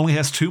only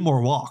has 2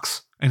 more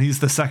walks, and he's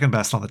the second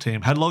best on the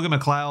team. Had Logan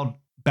McLeod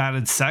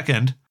batted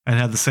second and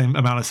had the same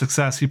amount of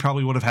success, he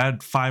probably would have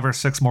had 5 or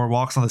 6 more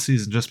walks on the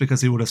season, just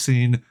because he would have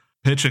seen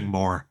pitching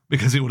more,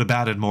 because he would have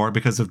batted more,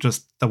 because of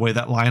just the way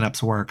that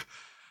lineups work.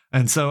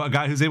 And so a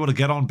guy who's able to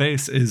get on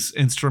base is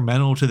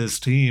instrumental to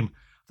this team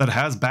that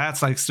has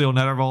bats like Steele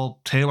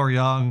Netterville, Taylor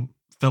Young,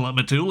 Philip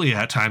Matulia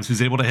at times,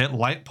 who's able to hit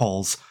light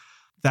poles.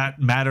 That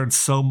mattered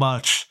so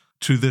much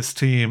to this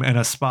team in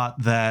a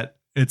spot that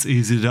it's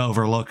easy to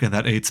overlook in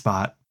that 8th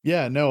spot.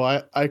 Yeah, no,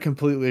 I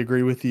completely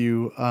agree with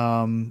you.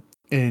 And,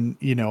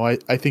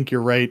 I think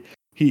you're right.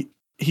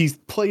 He's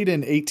played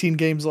in 18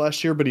 games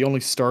last year, but he only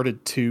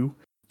started 2.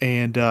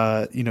 And,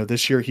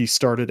 this year he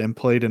started and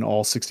played in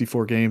all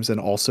 64 games and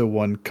also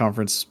won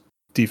Conference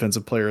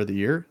Defensive Player of the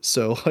Year.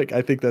 So,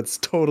 I think that's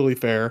totally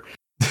fair.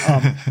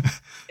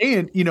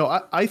 And,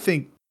 I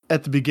think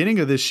at the beginning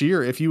of this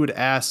year, if you would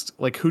ask,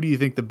 who do you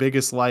think the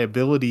biggest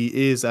liability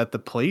is at the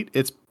plate?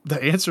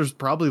 The answer is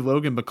probably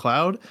Logan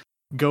McLeod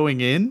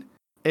going in.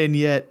 And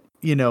yet,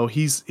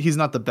 he's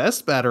not the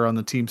best batter on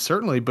the team,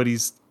 certainly, but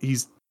he's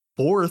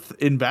 4th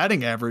in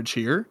batting average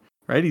here,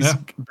 right? He's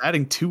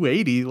batting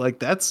 280.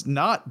 That's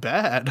not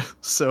bad.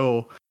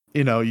 So,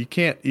 you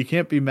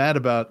can't be mad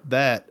about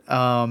that.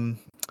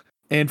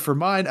 And for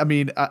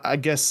mine, I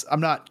guess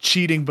I'm not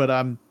cheating, but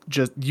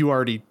you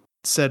already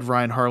said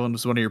Ryan Harland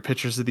was one of your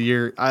pitchers of the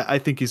year. I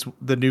think he's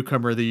the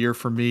newcomer of the year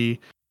for me,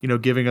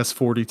 giving us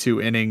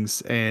 42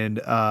 innings and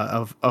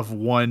of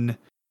 1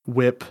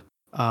 whip.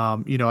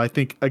 I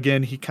think,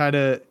 again,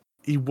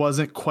 he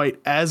wasn't quite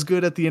as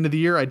good at the end of the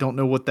year. I don't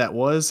know what that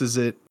was. Is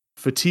it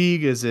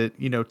fatigue? Is it,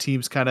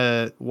 teams kind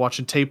of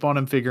watching tape on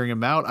him, figuring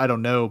him out? I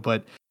don't know.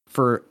 But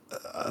for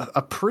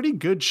a pretty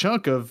good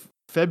chunk of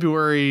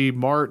February,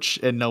 March,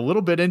 and a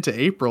little bit into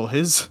April,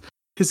 his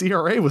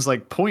ERA was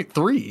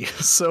 0.3.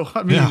 So,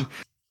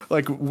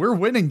 we're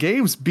winning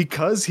games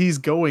because he's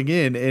going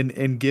in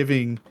and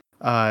giving,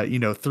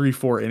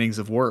 3-4 innings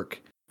of work.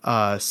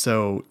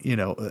 So,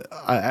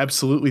 I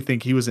absolutely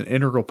think he was an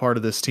integral part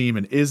of this team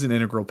and is an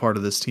integral part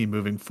of this team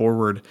moving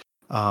forward.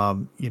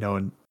 And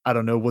I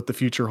don't know what the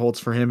future holds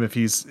for him, if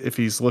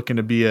he's looking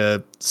to be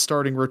a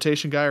starting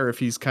rotation guy or if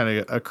he's kind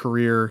of a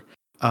career,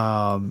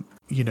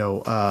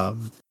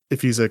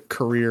 if he's a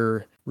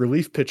career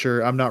relief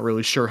pitcher. I'm not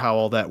really sure how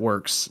all that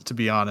works, to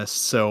be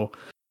honest. So,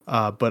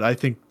 but I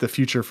think the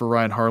future for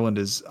Ryan Harland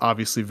is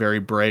obviously very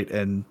bright,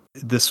 and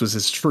this was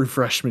his true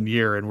freshman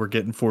year, and we're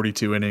getting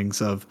 42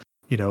 innings of,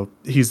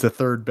 he's the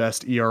third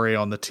best ERA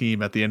on the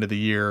team at the end of the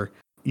year,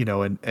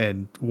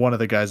 and one of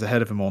the guys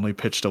ahead of him only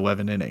pitched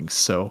 11 innings.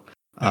 So,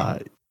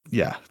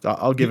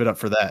 I'll give it up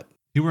for that.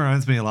 He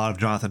reminds me a lot of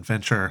Jonathan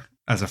Fincher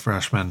as a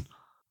freshman,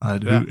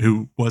 Yeah.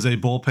 who was a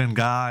bullpen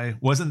guy,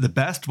 wasn't the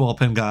best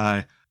bullpen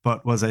guy,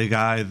 but was a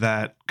guy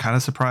that kind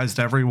of surprised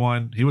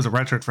everyone. He was a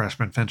redshirt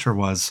freshman, Fincher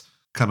was,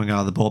 coming out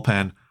of the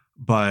bullpen,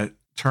 but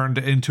turned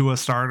into a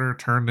starter,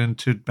 turned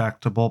into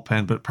back to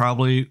bullpen, but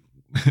probably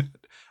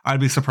I'd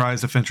be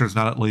surprised if Fincher's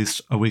not at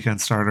least a weekend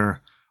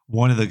starter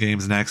one of the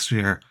games next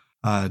year.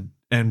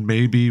 And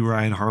maybe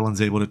Ryan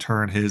Harlan's able to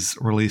turn his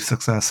relief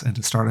success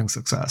into starting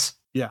success.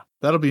 Yeah,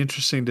 that'll be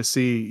interesting to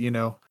see,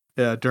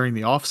 during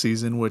the off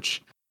season,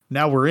 which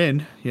now we're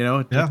in,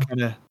 it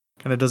kind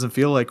of doesn't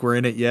feel like we're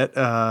in it yet.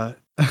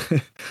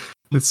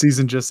 The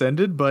season just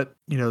ended, but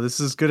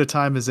this is as good a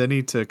time as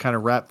any to kind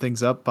of wrap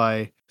things up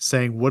by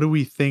saying, what do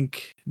we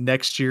think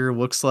next year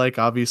looks like?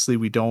 Obviously,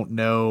 we don't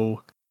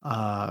know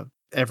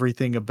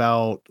everything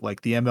about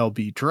like the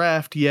MLB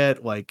draft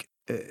yet, like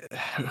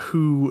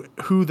who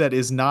that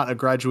is not a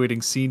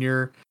graduating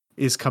senior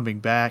is coming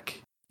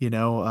back.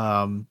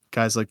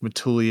 Guys like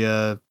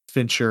Matulia,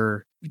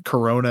 Fincher,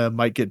 Corona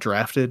might get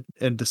drafted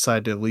and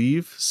decide to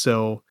leave.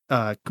 So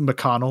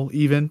McConnell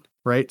even,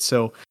 right?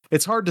 So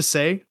it's hard to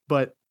say,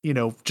 but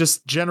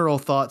just general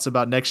thoughts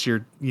about next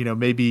year.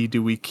 Maybe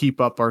do we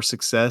keep up our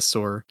success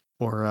or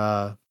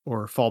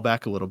fall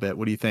back a little bit?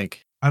 What do you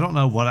think? I don't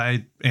know what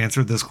I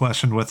answered this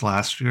question with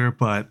last year,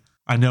 but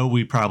I know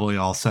we probably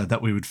all said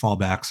that we would fall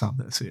back some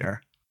this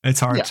year. It's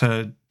hard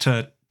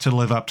to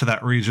live up to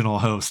that regional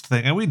host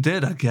thing. And we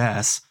did, I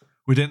guess.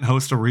 We didn't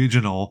host a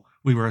regional.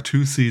 We were a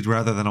 2 seed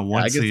rather than a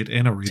 1 seed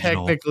in a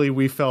regional. Technically,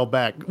 we fell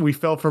back. We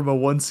fell from a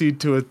 1 seed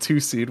to a 2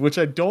 seed, which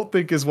I don't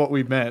think is what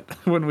we meant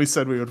when we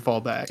said we would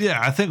fall back. Yeah,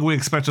 I think we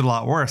expected a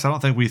lot worse. I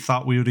don't think we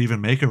thought we would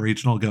even make a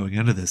regional going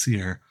into this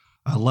year,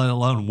 let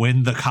alone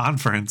win the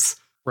conference.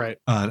 Right.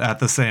 At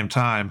the same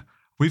time.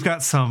 We've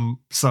got some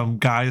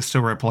guys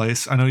to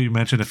replace. I know you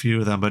mentioned a few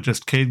of them, but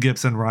just Cade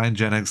Gibson, Ryan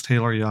Jennings,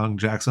 Taylor Young,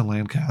 Jackson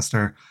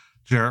Lancaster,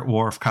 Jarrett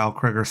Wharf, Kyle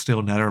Krieger,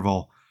 Steele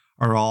Netterville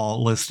are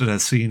all listed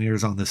as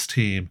seniors on this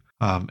team.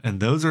 And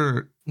those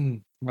are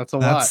that's a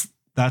lot.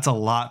 That's a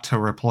lot to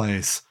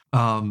replace.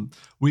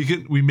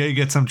 We may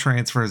get some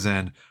transfers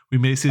in. We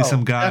may see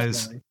some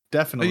guys.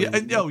 Definitely.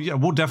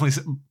 We'll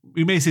definitely.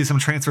 We may see some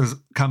transfers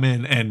come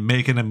in and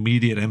make an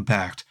immediate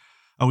impact.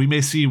 We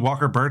may see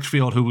Walker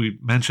Birchfield, who we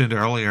mentioned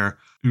earlier,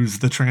 who's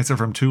the transfer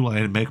from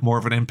Tulane, make more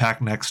of an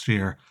impact next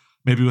year,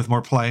 maybe with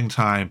more playing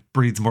time,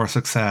 breeds more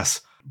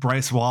success.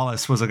 Bryce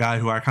Wallace was a guy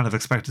who I kind of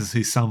expected to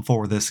see some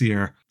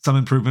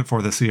improvement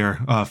for this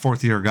year,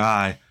 fourth-year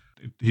guy.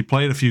 He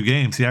played a few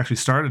games. He actually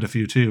started a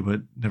few too,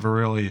 but never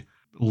really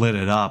lit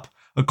it up.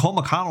 Cole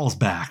McConnell's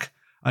back,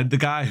 the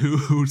guy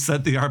who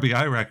set the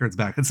RBI records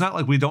back. It's not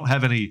like we don't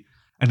have any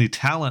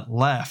talent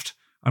left.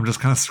 I'm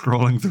just kind of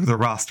scrolling through the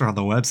roster on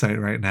the website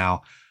right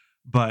now,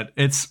 but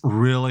it's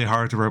really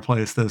hard to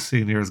replace those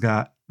senior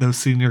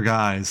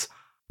guys.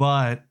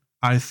 But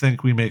I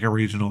think we make a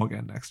regional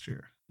again next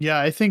year. Yeah,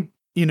 I think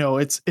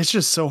it's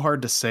just so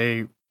hard to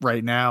say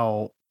right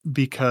now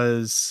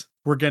because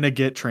we're gonna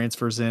get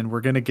transfers in.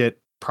 We're gonna get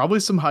probably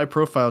some high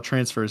profile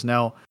transfers.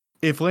 Now,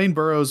 if Lane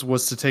Burroughs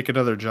was to take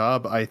another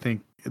job, I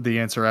think the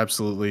answer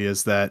absolutely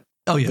is that.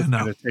 It's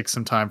gonna take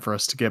some time for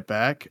us to get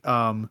back.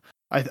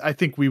 I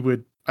think we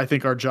would. I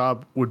think our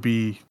job would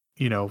be,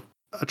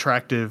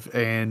 attractive,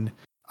 and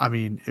I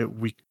mean,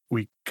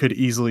 we could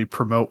easily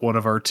promote one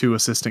of our 2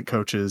 assistant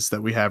coaches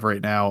that we have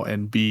right now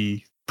and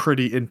be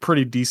in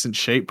pretty decent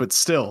shape. But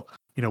still,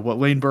 what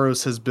Lane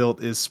Burroughs has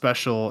built is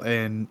special,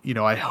 and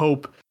I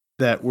hope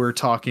that we're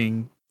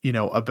talking,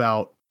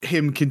 about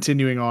him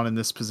continuing on in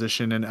this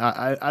position. And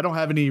I don't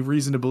have any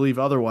reason to believe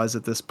otherwise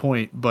at this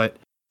point. But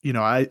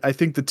I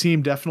think the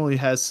team definitely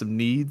has some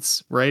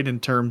needs, right, in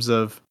terms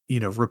of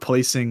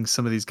replacing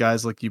some of these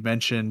guys like you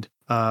mentioned.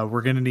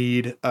 We're going to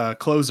need a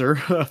closer,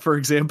 for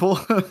example,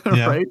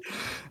 right?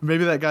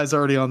 Maybe that guy's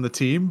already on the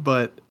team,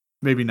 but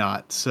maybe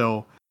not.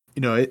 So,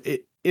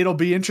 it'll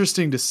be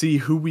interesting to see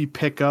who we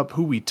pick up,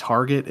 who we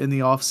target in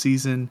the off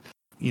season.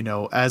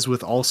 As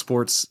with all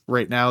sports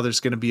right now, there's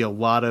going to be a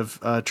lot of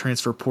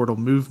transfer portal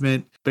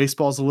movement.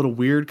 Baseball's a little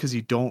weird because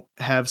you don't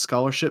have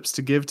scholarships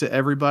to give to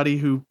everybody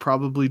who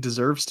probably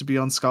deserves to be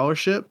on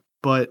scholarship,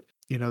 but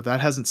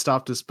that hasn't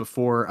stopped us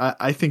before.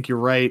 I think you're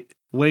right.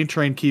 Lane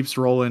Train keeps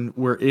rolling.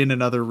 We're in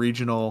another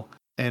regional,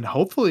 and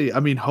hopefully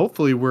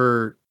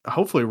we're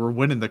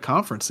winning the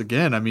conference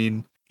again. I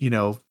mean, 2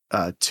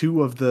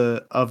 of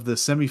the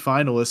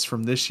semifinalists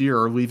from this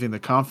year are leaving the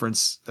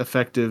conference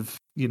effective,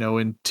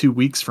 in 2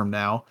 weeks from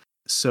now.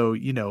 So,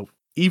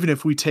 even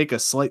if we take a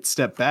slight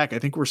step back, I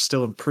think we're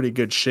still in pretty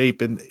good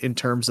shape in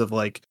terms of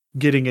like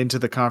getting into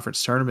the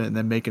conference tournament and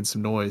then making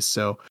some noise.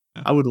 So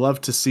I would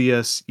love to see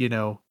us,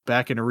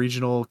 back in a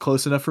regional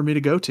close enough for me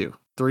to go to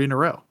 3 in a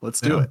row.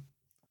 Let's do it.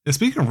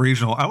 Speaking of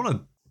regional, I want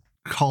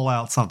to call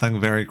out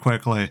something very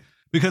quickly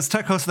because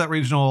Tech hosted that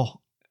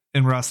regional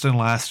in Ruston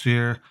last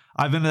year.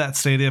 I've been to that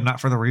stadium, not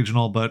for the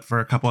regional, but for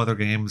a couple other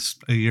games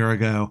a year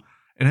ago.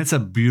 And it's a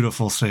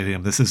beautiful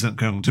stadium. This isn't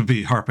going to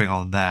be harping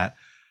on that.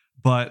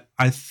 But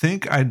I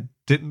think I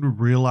didn't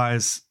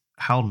realize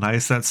how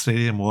nice that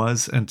stadium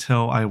was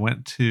until I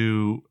went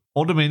to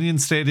Old Dominion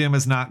Stadium.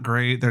 Is not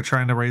great. They're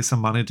trying to raise some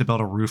money to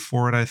build a roof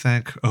for it, I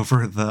think,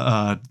 over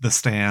the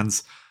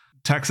stands.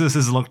 Texas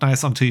has looked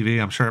nice on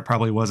TV. I'm sure it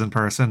probably was in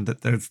person.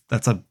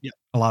 That's a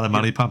lot of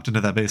money pumped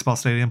into that baseball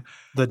stadium.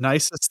 The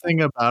nicest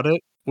thing about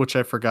it, which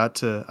I forgot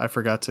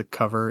to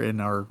cover in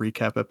our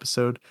recap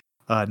episode,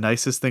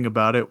 nicest thing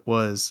about it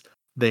was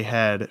they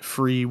had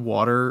free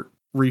water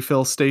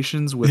refill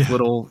stations with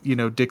little,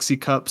 Dixie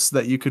cups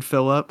that you could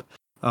fill up.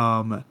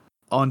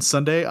 On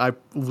Sunday, I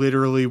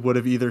literally would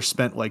have either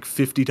spent like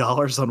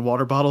 $50 on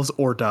water bottles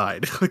or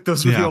died. Like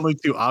those were the only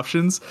two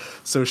options.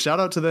 So shout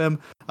out to them.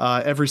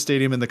 Every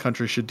stadium in the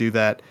country should do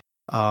that.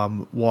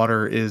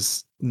 Water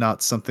is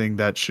not something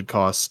that should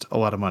cost a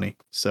lot of money.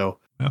 So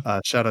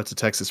shout out to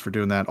Texas for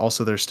doing that.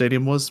 Also, their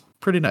stadium was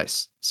pretty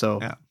nice. So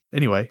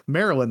anyway,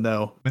 Maryland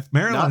though.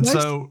 Maryland,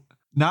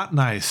 not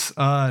nice.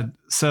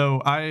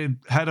 So I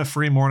had a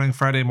free morning,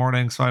 Friday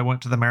morning. So I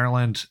went to the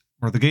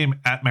game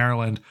at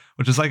Maryland,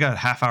 which is like a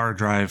half-hour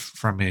drive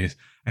from me.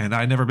 And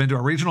I'd never been to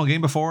a regional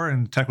game before,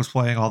 and Tech was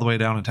playing all the way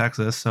down in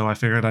Texas, so I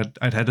figured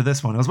I'd head to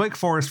this one. It was Wake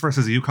Forest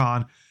versus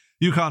UConn.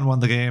 UConn won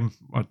the game.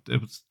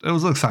 It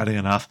was exciting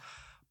enough,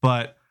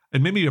 but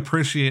it made me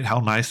appreciate how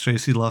nice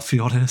JC Love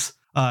Field is.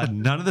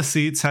 None of the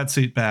seats had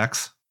seat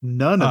backs.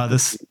 None of the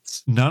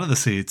seats. None of the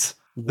seats.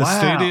 Wow. The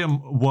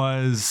stadium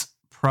was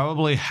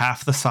probably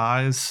half the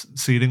size,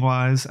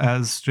 seating-wise,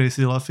 as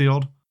JC Love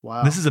Field.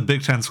 Wow. This is a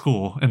Big Ten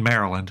school in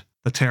Maryland.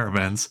 The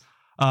Terrapins.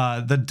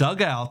 The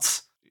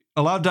dugouts,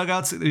 a lot of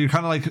dugouts, you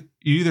kind of like,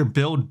 you either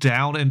build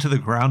down into the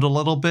ground a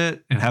little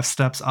bit and have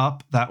steps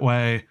up. That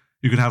way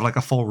you can have like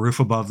a full roof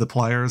above the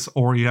players,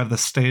 or you have the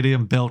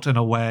stadium built in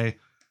a way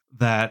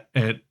that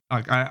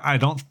I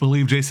don't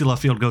believe JC Love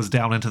Field goes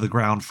down into the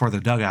ground for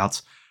the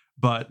dugouts,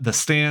 but the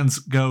stands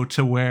go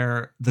to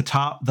where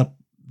the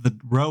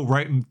row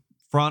right in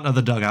front of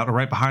the dugout or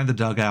right behind the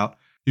dugout,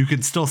 you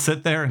can still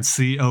sit there and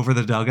see over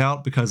the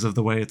dugout because of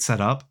the way it's set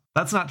up.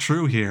 That's not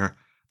true here.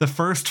 The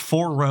first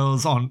 4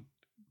 rows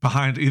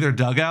behind either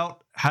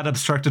dugout had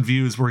obstructed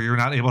views where you're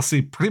not able to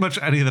see pretty much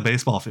any of the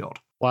baseball field.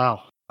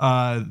 Wow.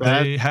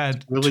 They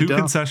had really 2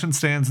 concession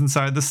stands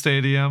inside the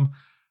stadium.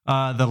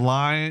 The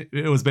line,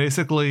 it was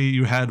basically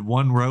you had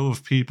 1 row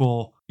of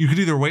people. You could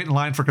either wait in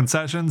line for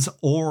concessions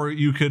or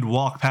you could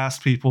walk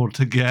past people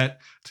to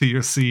get to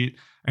your seat.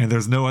 And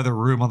there's no other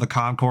room on the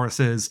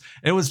concourses.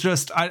 It was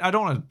just, I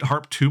don't want to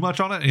harp too much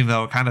on it, even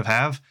though I kind of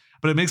have.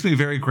 But it makes me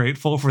very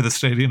grateful for the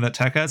stadium that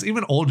Tech has.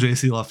 Even old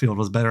JC Love Field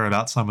was better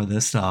about some of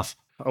this stuff.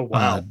 Oh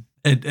wow!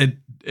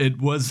 It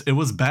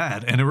was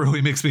bad, and it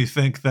really makes me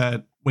think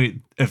that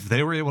if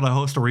they were able to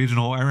host a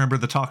regional, I remember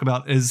the talk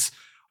about is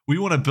we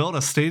want to build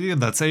a stadium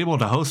that's able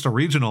to host a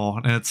regional,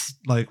 and it's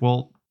like,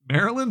 well,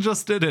 Maryland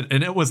just did it,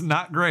 and it was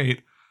not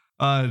great.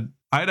 I'd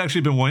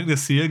actually been wanting to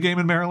see a game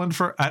in Maryland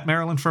for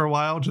a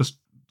while, just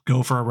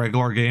go for a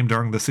regular game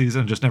during the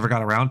season, just never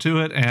got around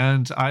to it.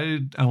 And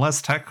unless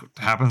Tech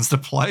happens to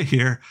play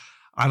here,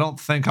 I don't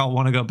think I'll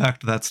want to go back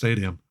to that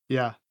stadium.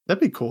 Yeah,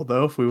 that'd be cool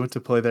though if we went to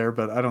play there,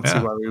 but I don't see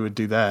why we would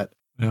do that.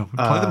 Yeah,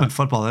 play them in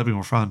football. That'd be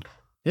more fun.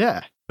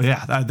 Yeah. But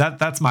yeah,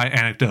 that's my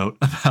anecdote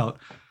about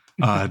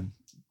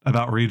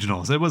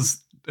regionals. It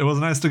was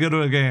nice to go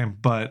to a game,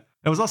 but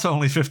it was also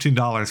only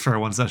 $15 for a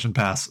 1-session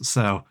pass.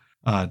 So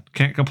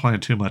can't complain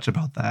too much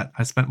about that.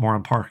 I spent more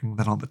on parking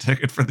than on the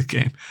ticket for the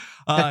game.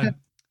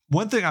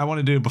 One thing I want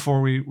to do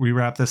before we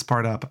wrap this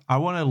part up, I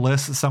want to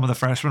list some of the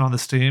freshmen on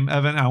this team.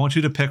 Evan, I want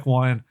you to pick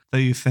one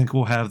that you think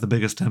will have the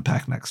biggest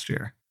impact next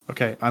year.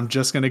 Okay, I'm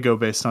just going to go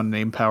based on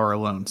name power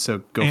alone, so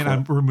go for it. And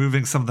I'm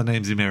removing some of the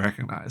names you may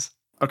recognize.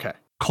 Okay.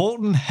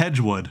 Colton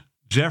Hedgewood,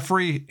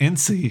 Jeffrey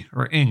Ince,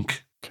 or Inc.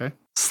 Okay.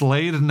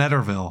 Slade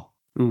Netterville.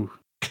 Ooh.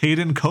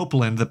 Caden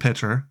Copeland, the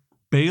pitcher.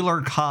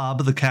 Baylor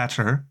Cobb, the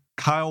catcher.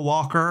 Kyle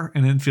Walker,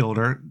 an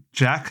infielder.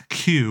 Jack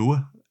Q,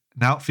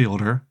 an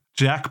outfielder.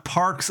 Jack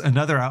Parks,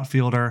 another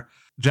outfielder.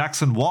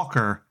 Jackson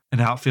Walker, an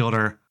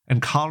outfielder.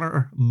 And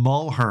Connor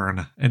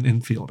Mulhern, an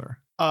infielder.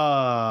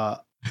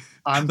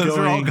 Those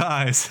are all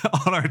guys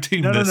on our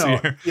team this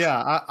year.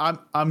 Yeah,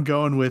 I'm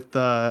going with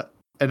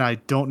and I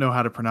don't know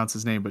how to pronounce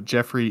his name, but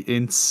Jeffrey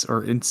Ince.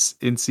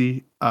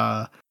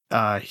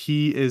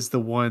 He is the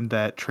one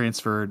that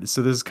transferred.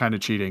 So this is kind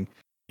of cheating.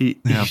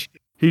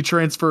 He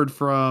transferred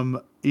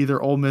from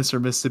either Ole Miss or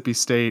Mississippi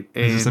State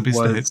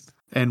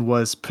and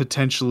was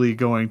potentially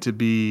going to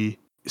be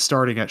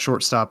starting at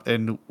shortstop,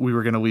 and we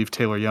were going to leave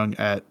Taylor Young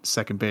at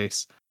second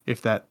base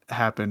if that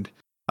happened.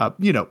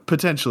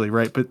 Potentially,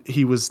 right? But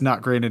he was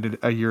not granted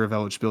a year of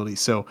eligibility.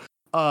 So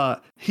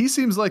he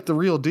seems like the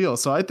real deal.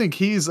 So I think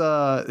he's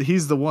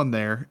the one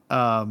there.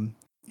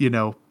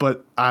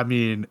 But I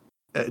mean,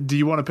 do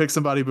you want to pick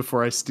somebody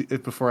before I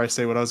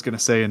say what I was going to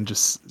say and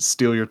just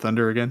steal your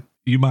thunder again?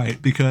 You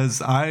might, because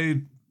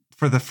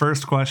for the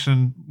first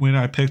question, when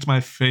I picked my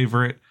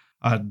favorite,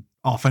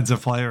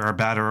 offensive player or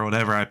batter or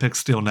whatever, I pick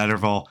Steele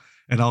Netterville,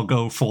 and I'll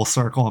go full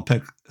circle and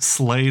pick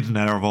Slade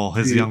Netterville,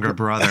 his younger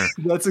brother.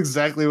 That's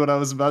exactly what I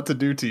was about to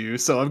do to you.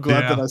 So I'm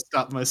glad that I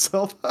stopped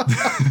myself.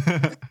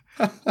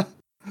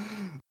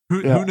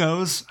 Who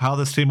knows how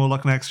this team will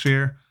look next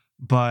year?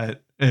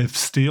 But if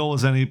Steele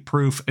is any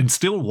proof, and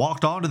Steele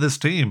walked onto this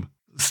team,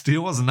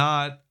 Steele was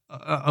not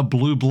a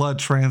blue blood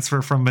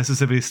transfer from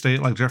Mississippi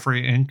State like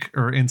Jeffrey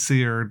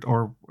Incy,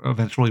 or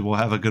eventually we'll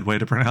have a good way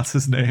to pronounce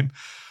his name.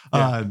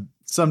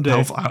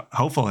 Someday.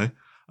 Hopefully.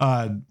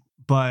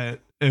 But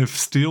if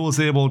Steele was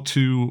able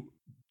to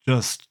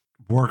just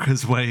work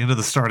his way into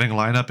the starting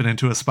lineup and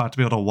into a spot to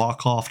be able to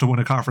walk off to win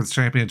a conference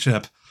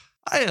championship,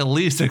 I at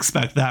least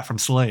expect that from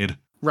Slade.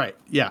 Right.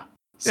 Yeah.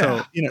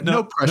 So,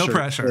 no pressure. No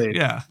pressure. Slade.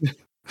 Yeah.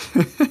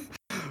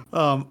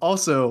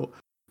 Also,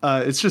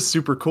 it's just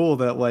super cool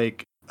that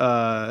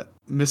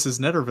Mrs.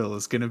 Netterville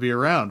is going to be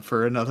around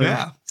for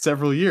another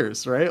several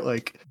years, right?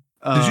 Like,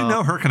 did you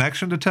know her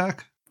connection to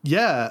Tech?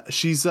 Yeah,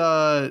 she's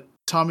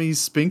Tommy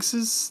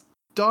Spinks's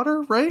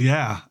daughter, right?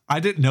 Yeah, I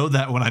didn't know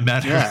that when I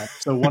met her. Yeah,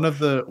 so one of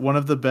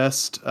the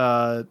best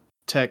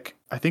Tech,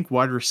 I think,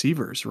 wide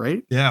receivers,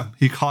 right? Yeah,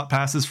 he caught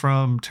passes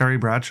from Terry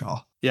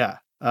Bradshaw. Yeah,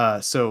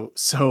 so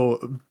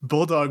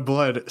Bulldog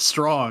blood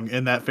strong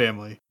in that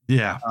family.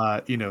 Yeah,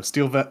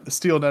 Steele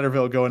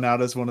Netterville going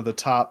out as one of the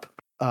top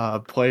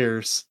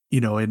players,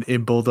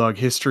 in Bulldog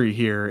history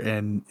here,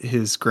 and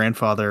his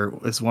grandfather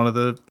is one of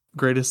the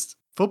greatest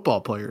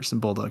football players in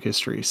Bulldog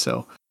history.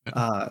 So,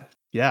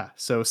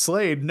 so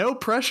Slade, no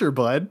pressure,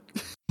 bud.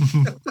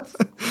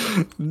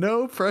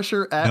 No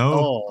pressure at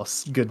all,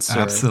 good sir.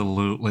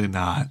 Absolutely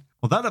not.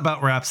 Well, that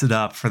about wraps it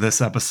up for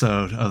this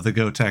episode of the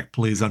Go Tech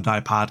Please Don't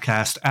Die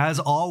podcast. As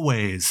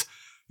always,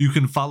 you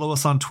can follow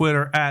us on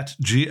Twitter at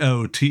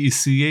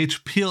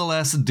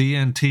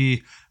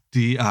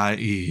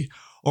GOTECHPLSDNTDIE,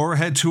 or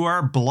head to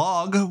our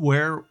blog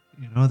where,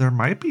 there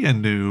might be a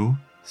new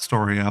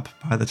story up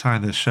by the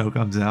time this show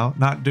comes out.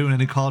 Not doing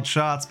any called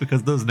shots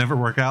because those never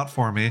work out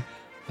for me,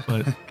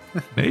 but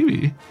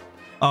maybe.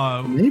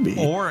 Maybe.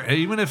 Or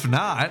even if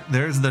not,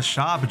 there's the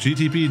shop,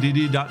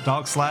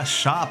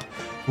 gtpdd.dog/shop,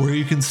 where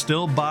you can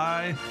still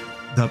buy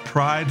the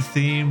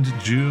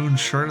Pride-themed June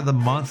Shirt of the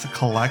Month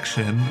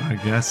collection, I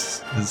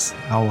guess is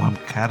how I'm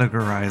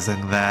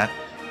categorizing that.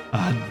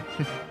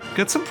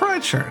 Get some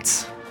Pride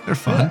shirts. They're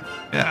fun.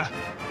 Yeah.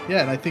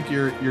 Yeah, and I think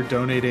you're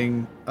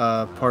donating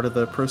part of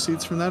the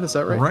proceeds from that. Is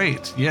that right?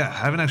 Right. Yeah. I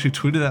haven't actually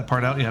tweeted that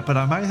part out yet, but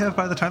I might have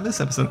by the time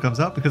this episode comes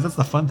out, because that's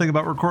the fun thing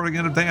about recording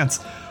in advance.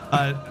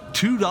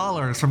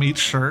 $2 from each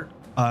shirt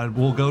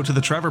will go to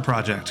the Trevor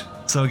Project.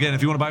 So again,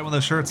 if you want to buy one of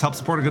those shirts, help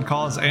support a good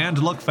cause, and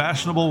look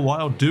fashionable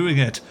while doing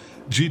it,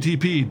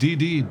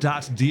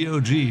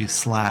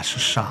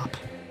 gtpdd.dog/shop.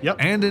 Yep.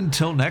 And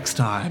until next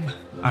time,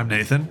 I'm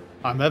Nathan.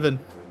 I'm Evan.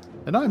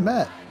 And I'm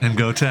Matt. And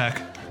Go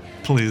Tech,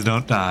 please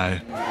don't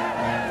die.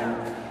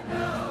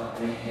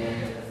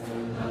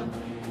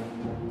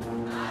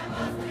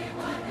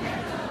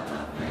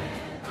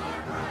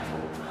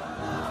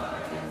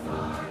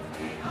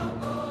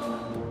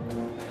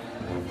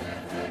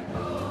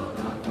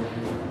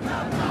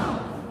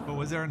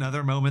 Was there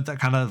another moment that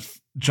kind of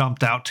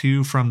jumped out to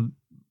you from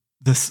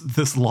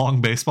this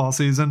long baseball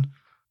season?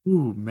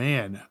 Ooh,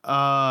 man.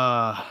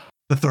 To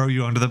throw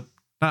you not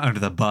under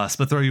the bus,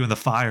 but throw you in the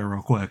fire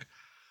real quick.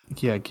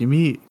 Yeah, give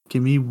me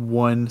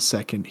 1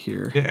 second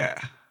here. Yeah.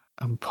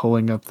 I'm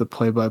pulling up the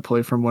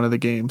play-by-play from one of the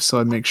games so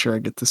I make sure I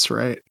get this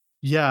right.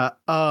 Yeah,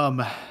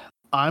 I'm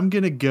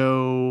going to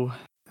go...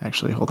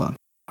 Actually, hold on.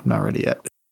 I'm not ready yet.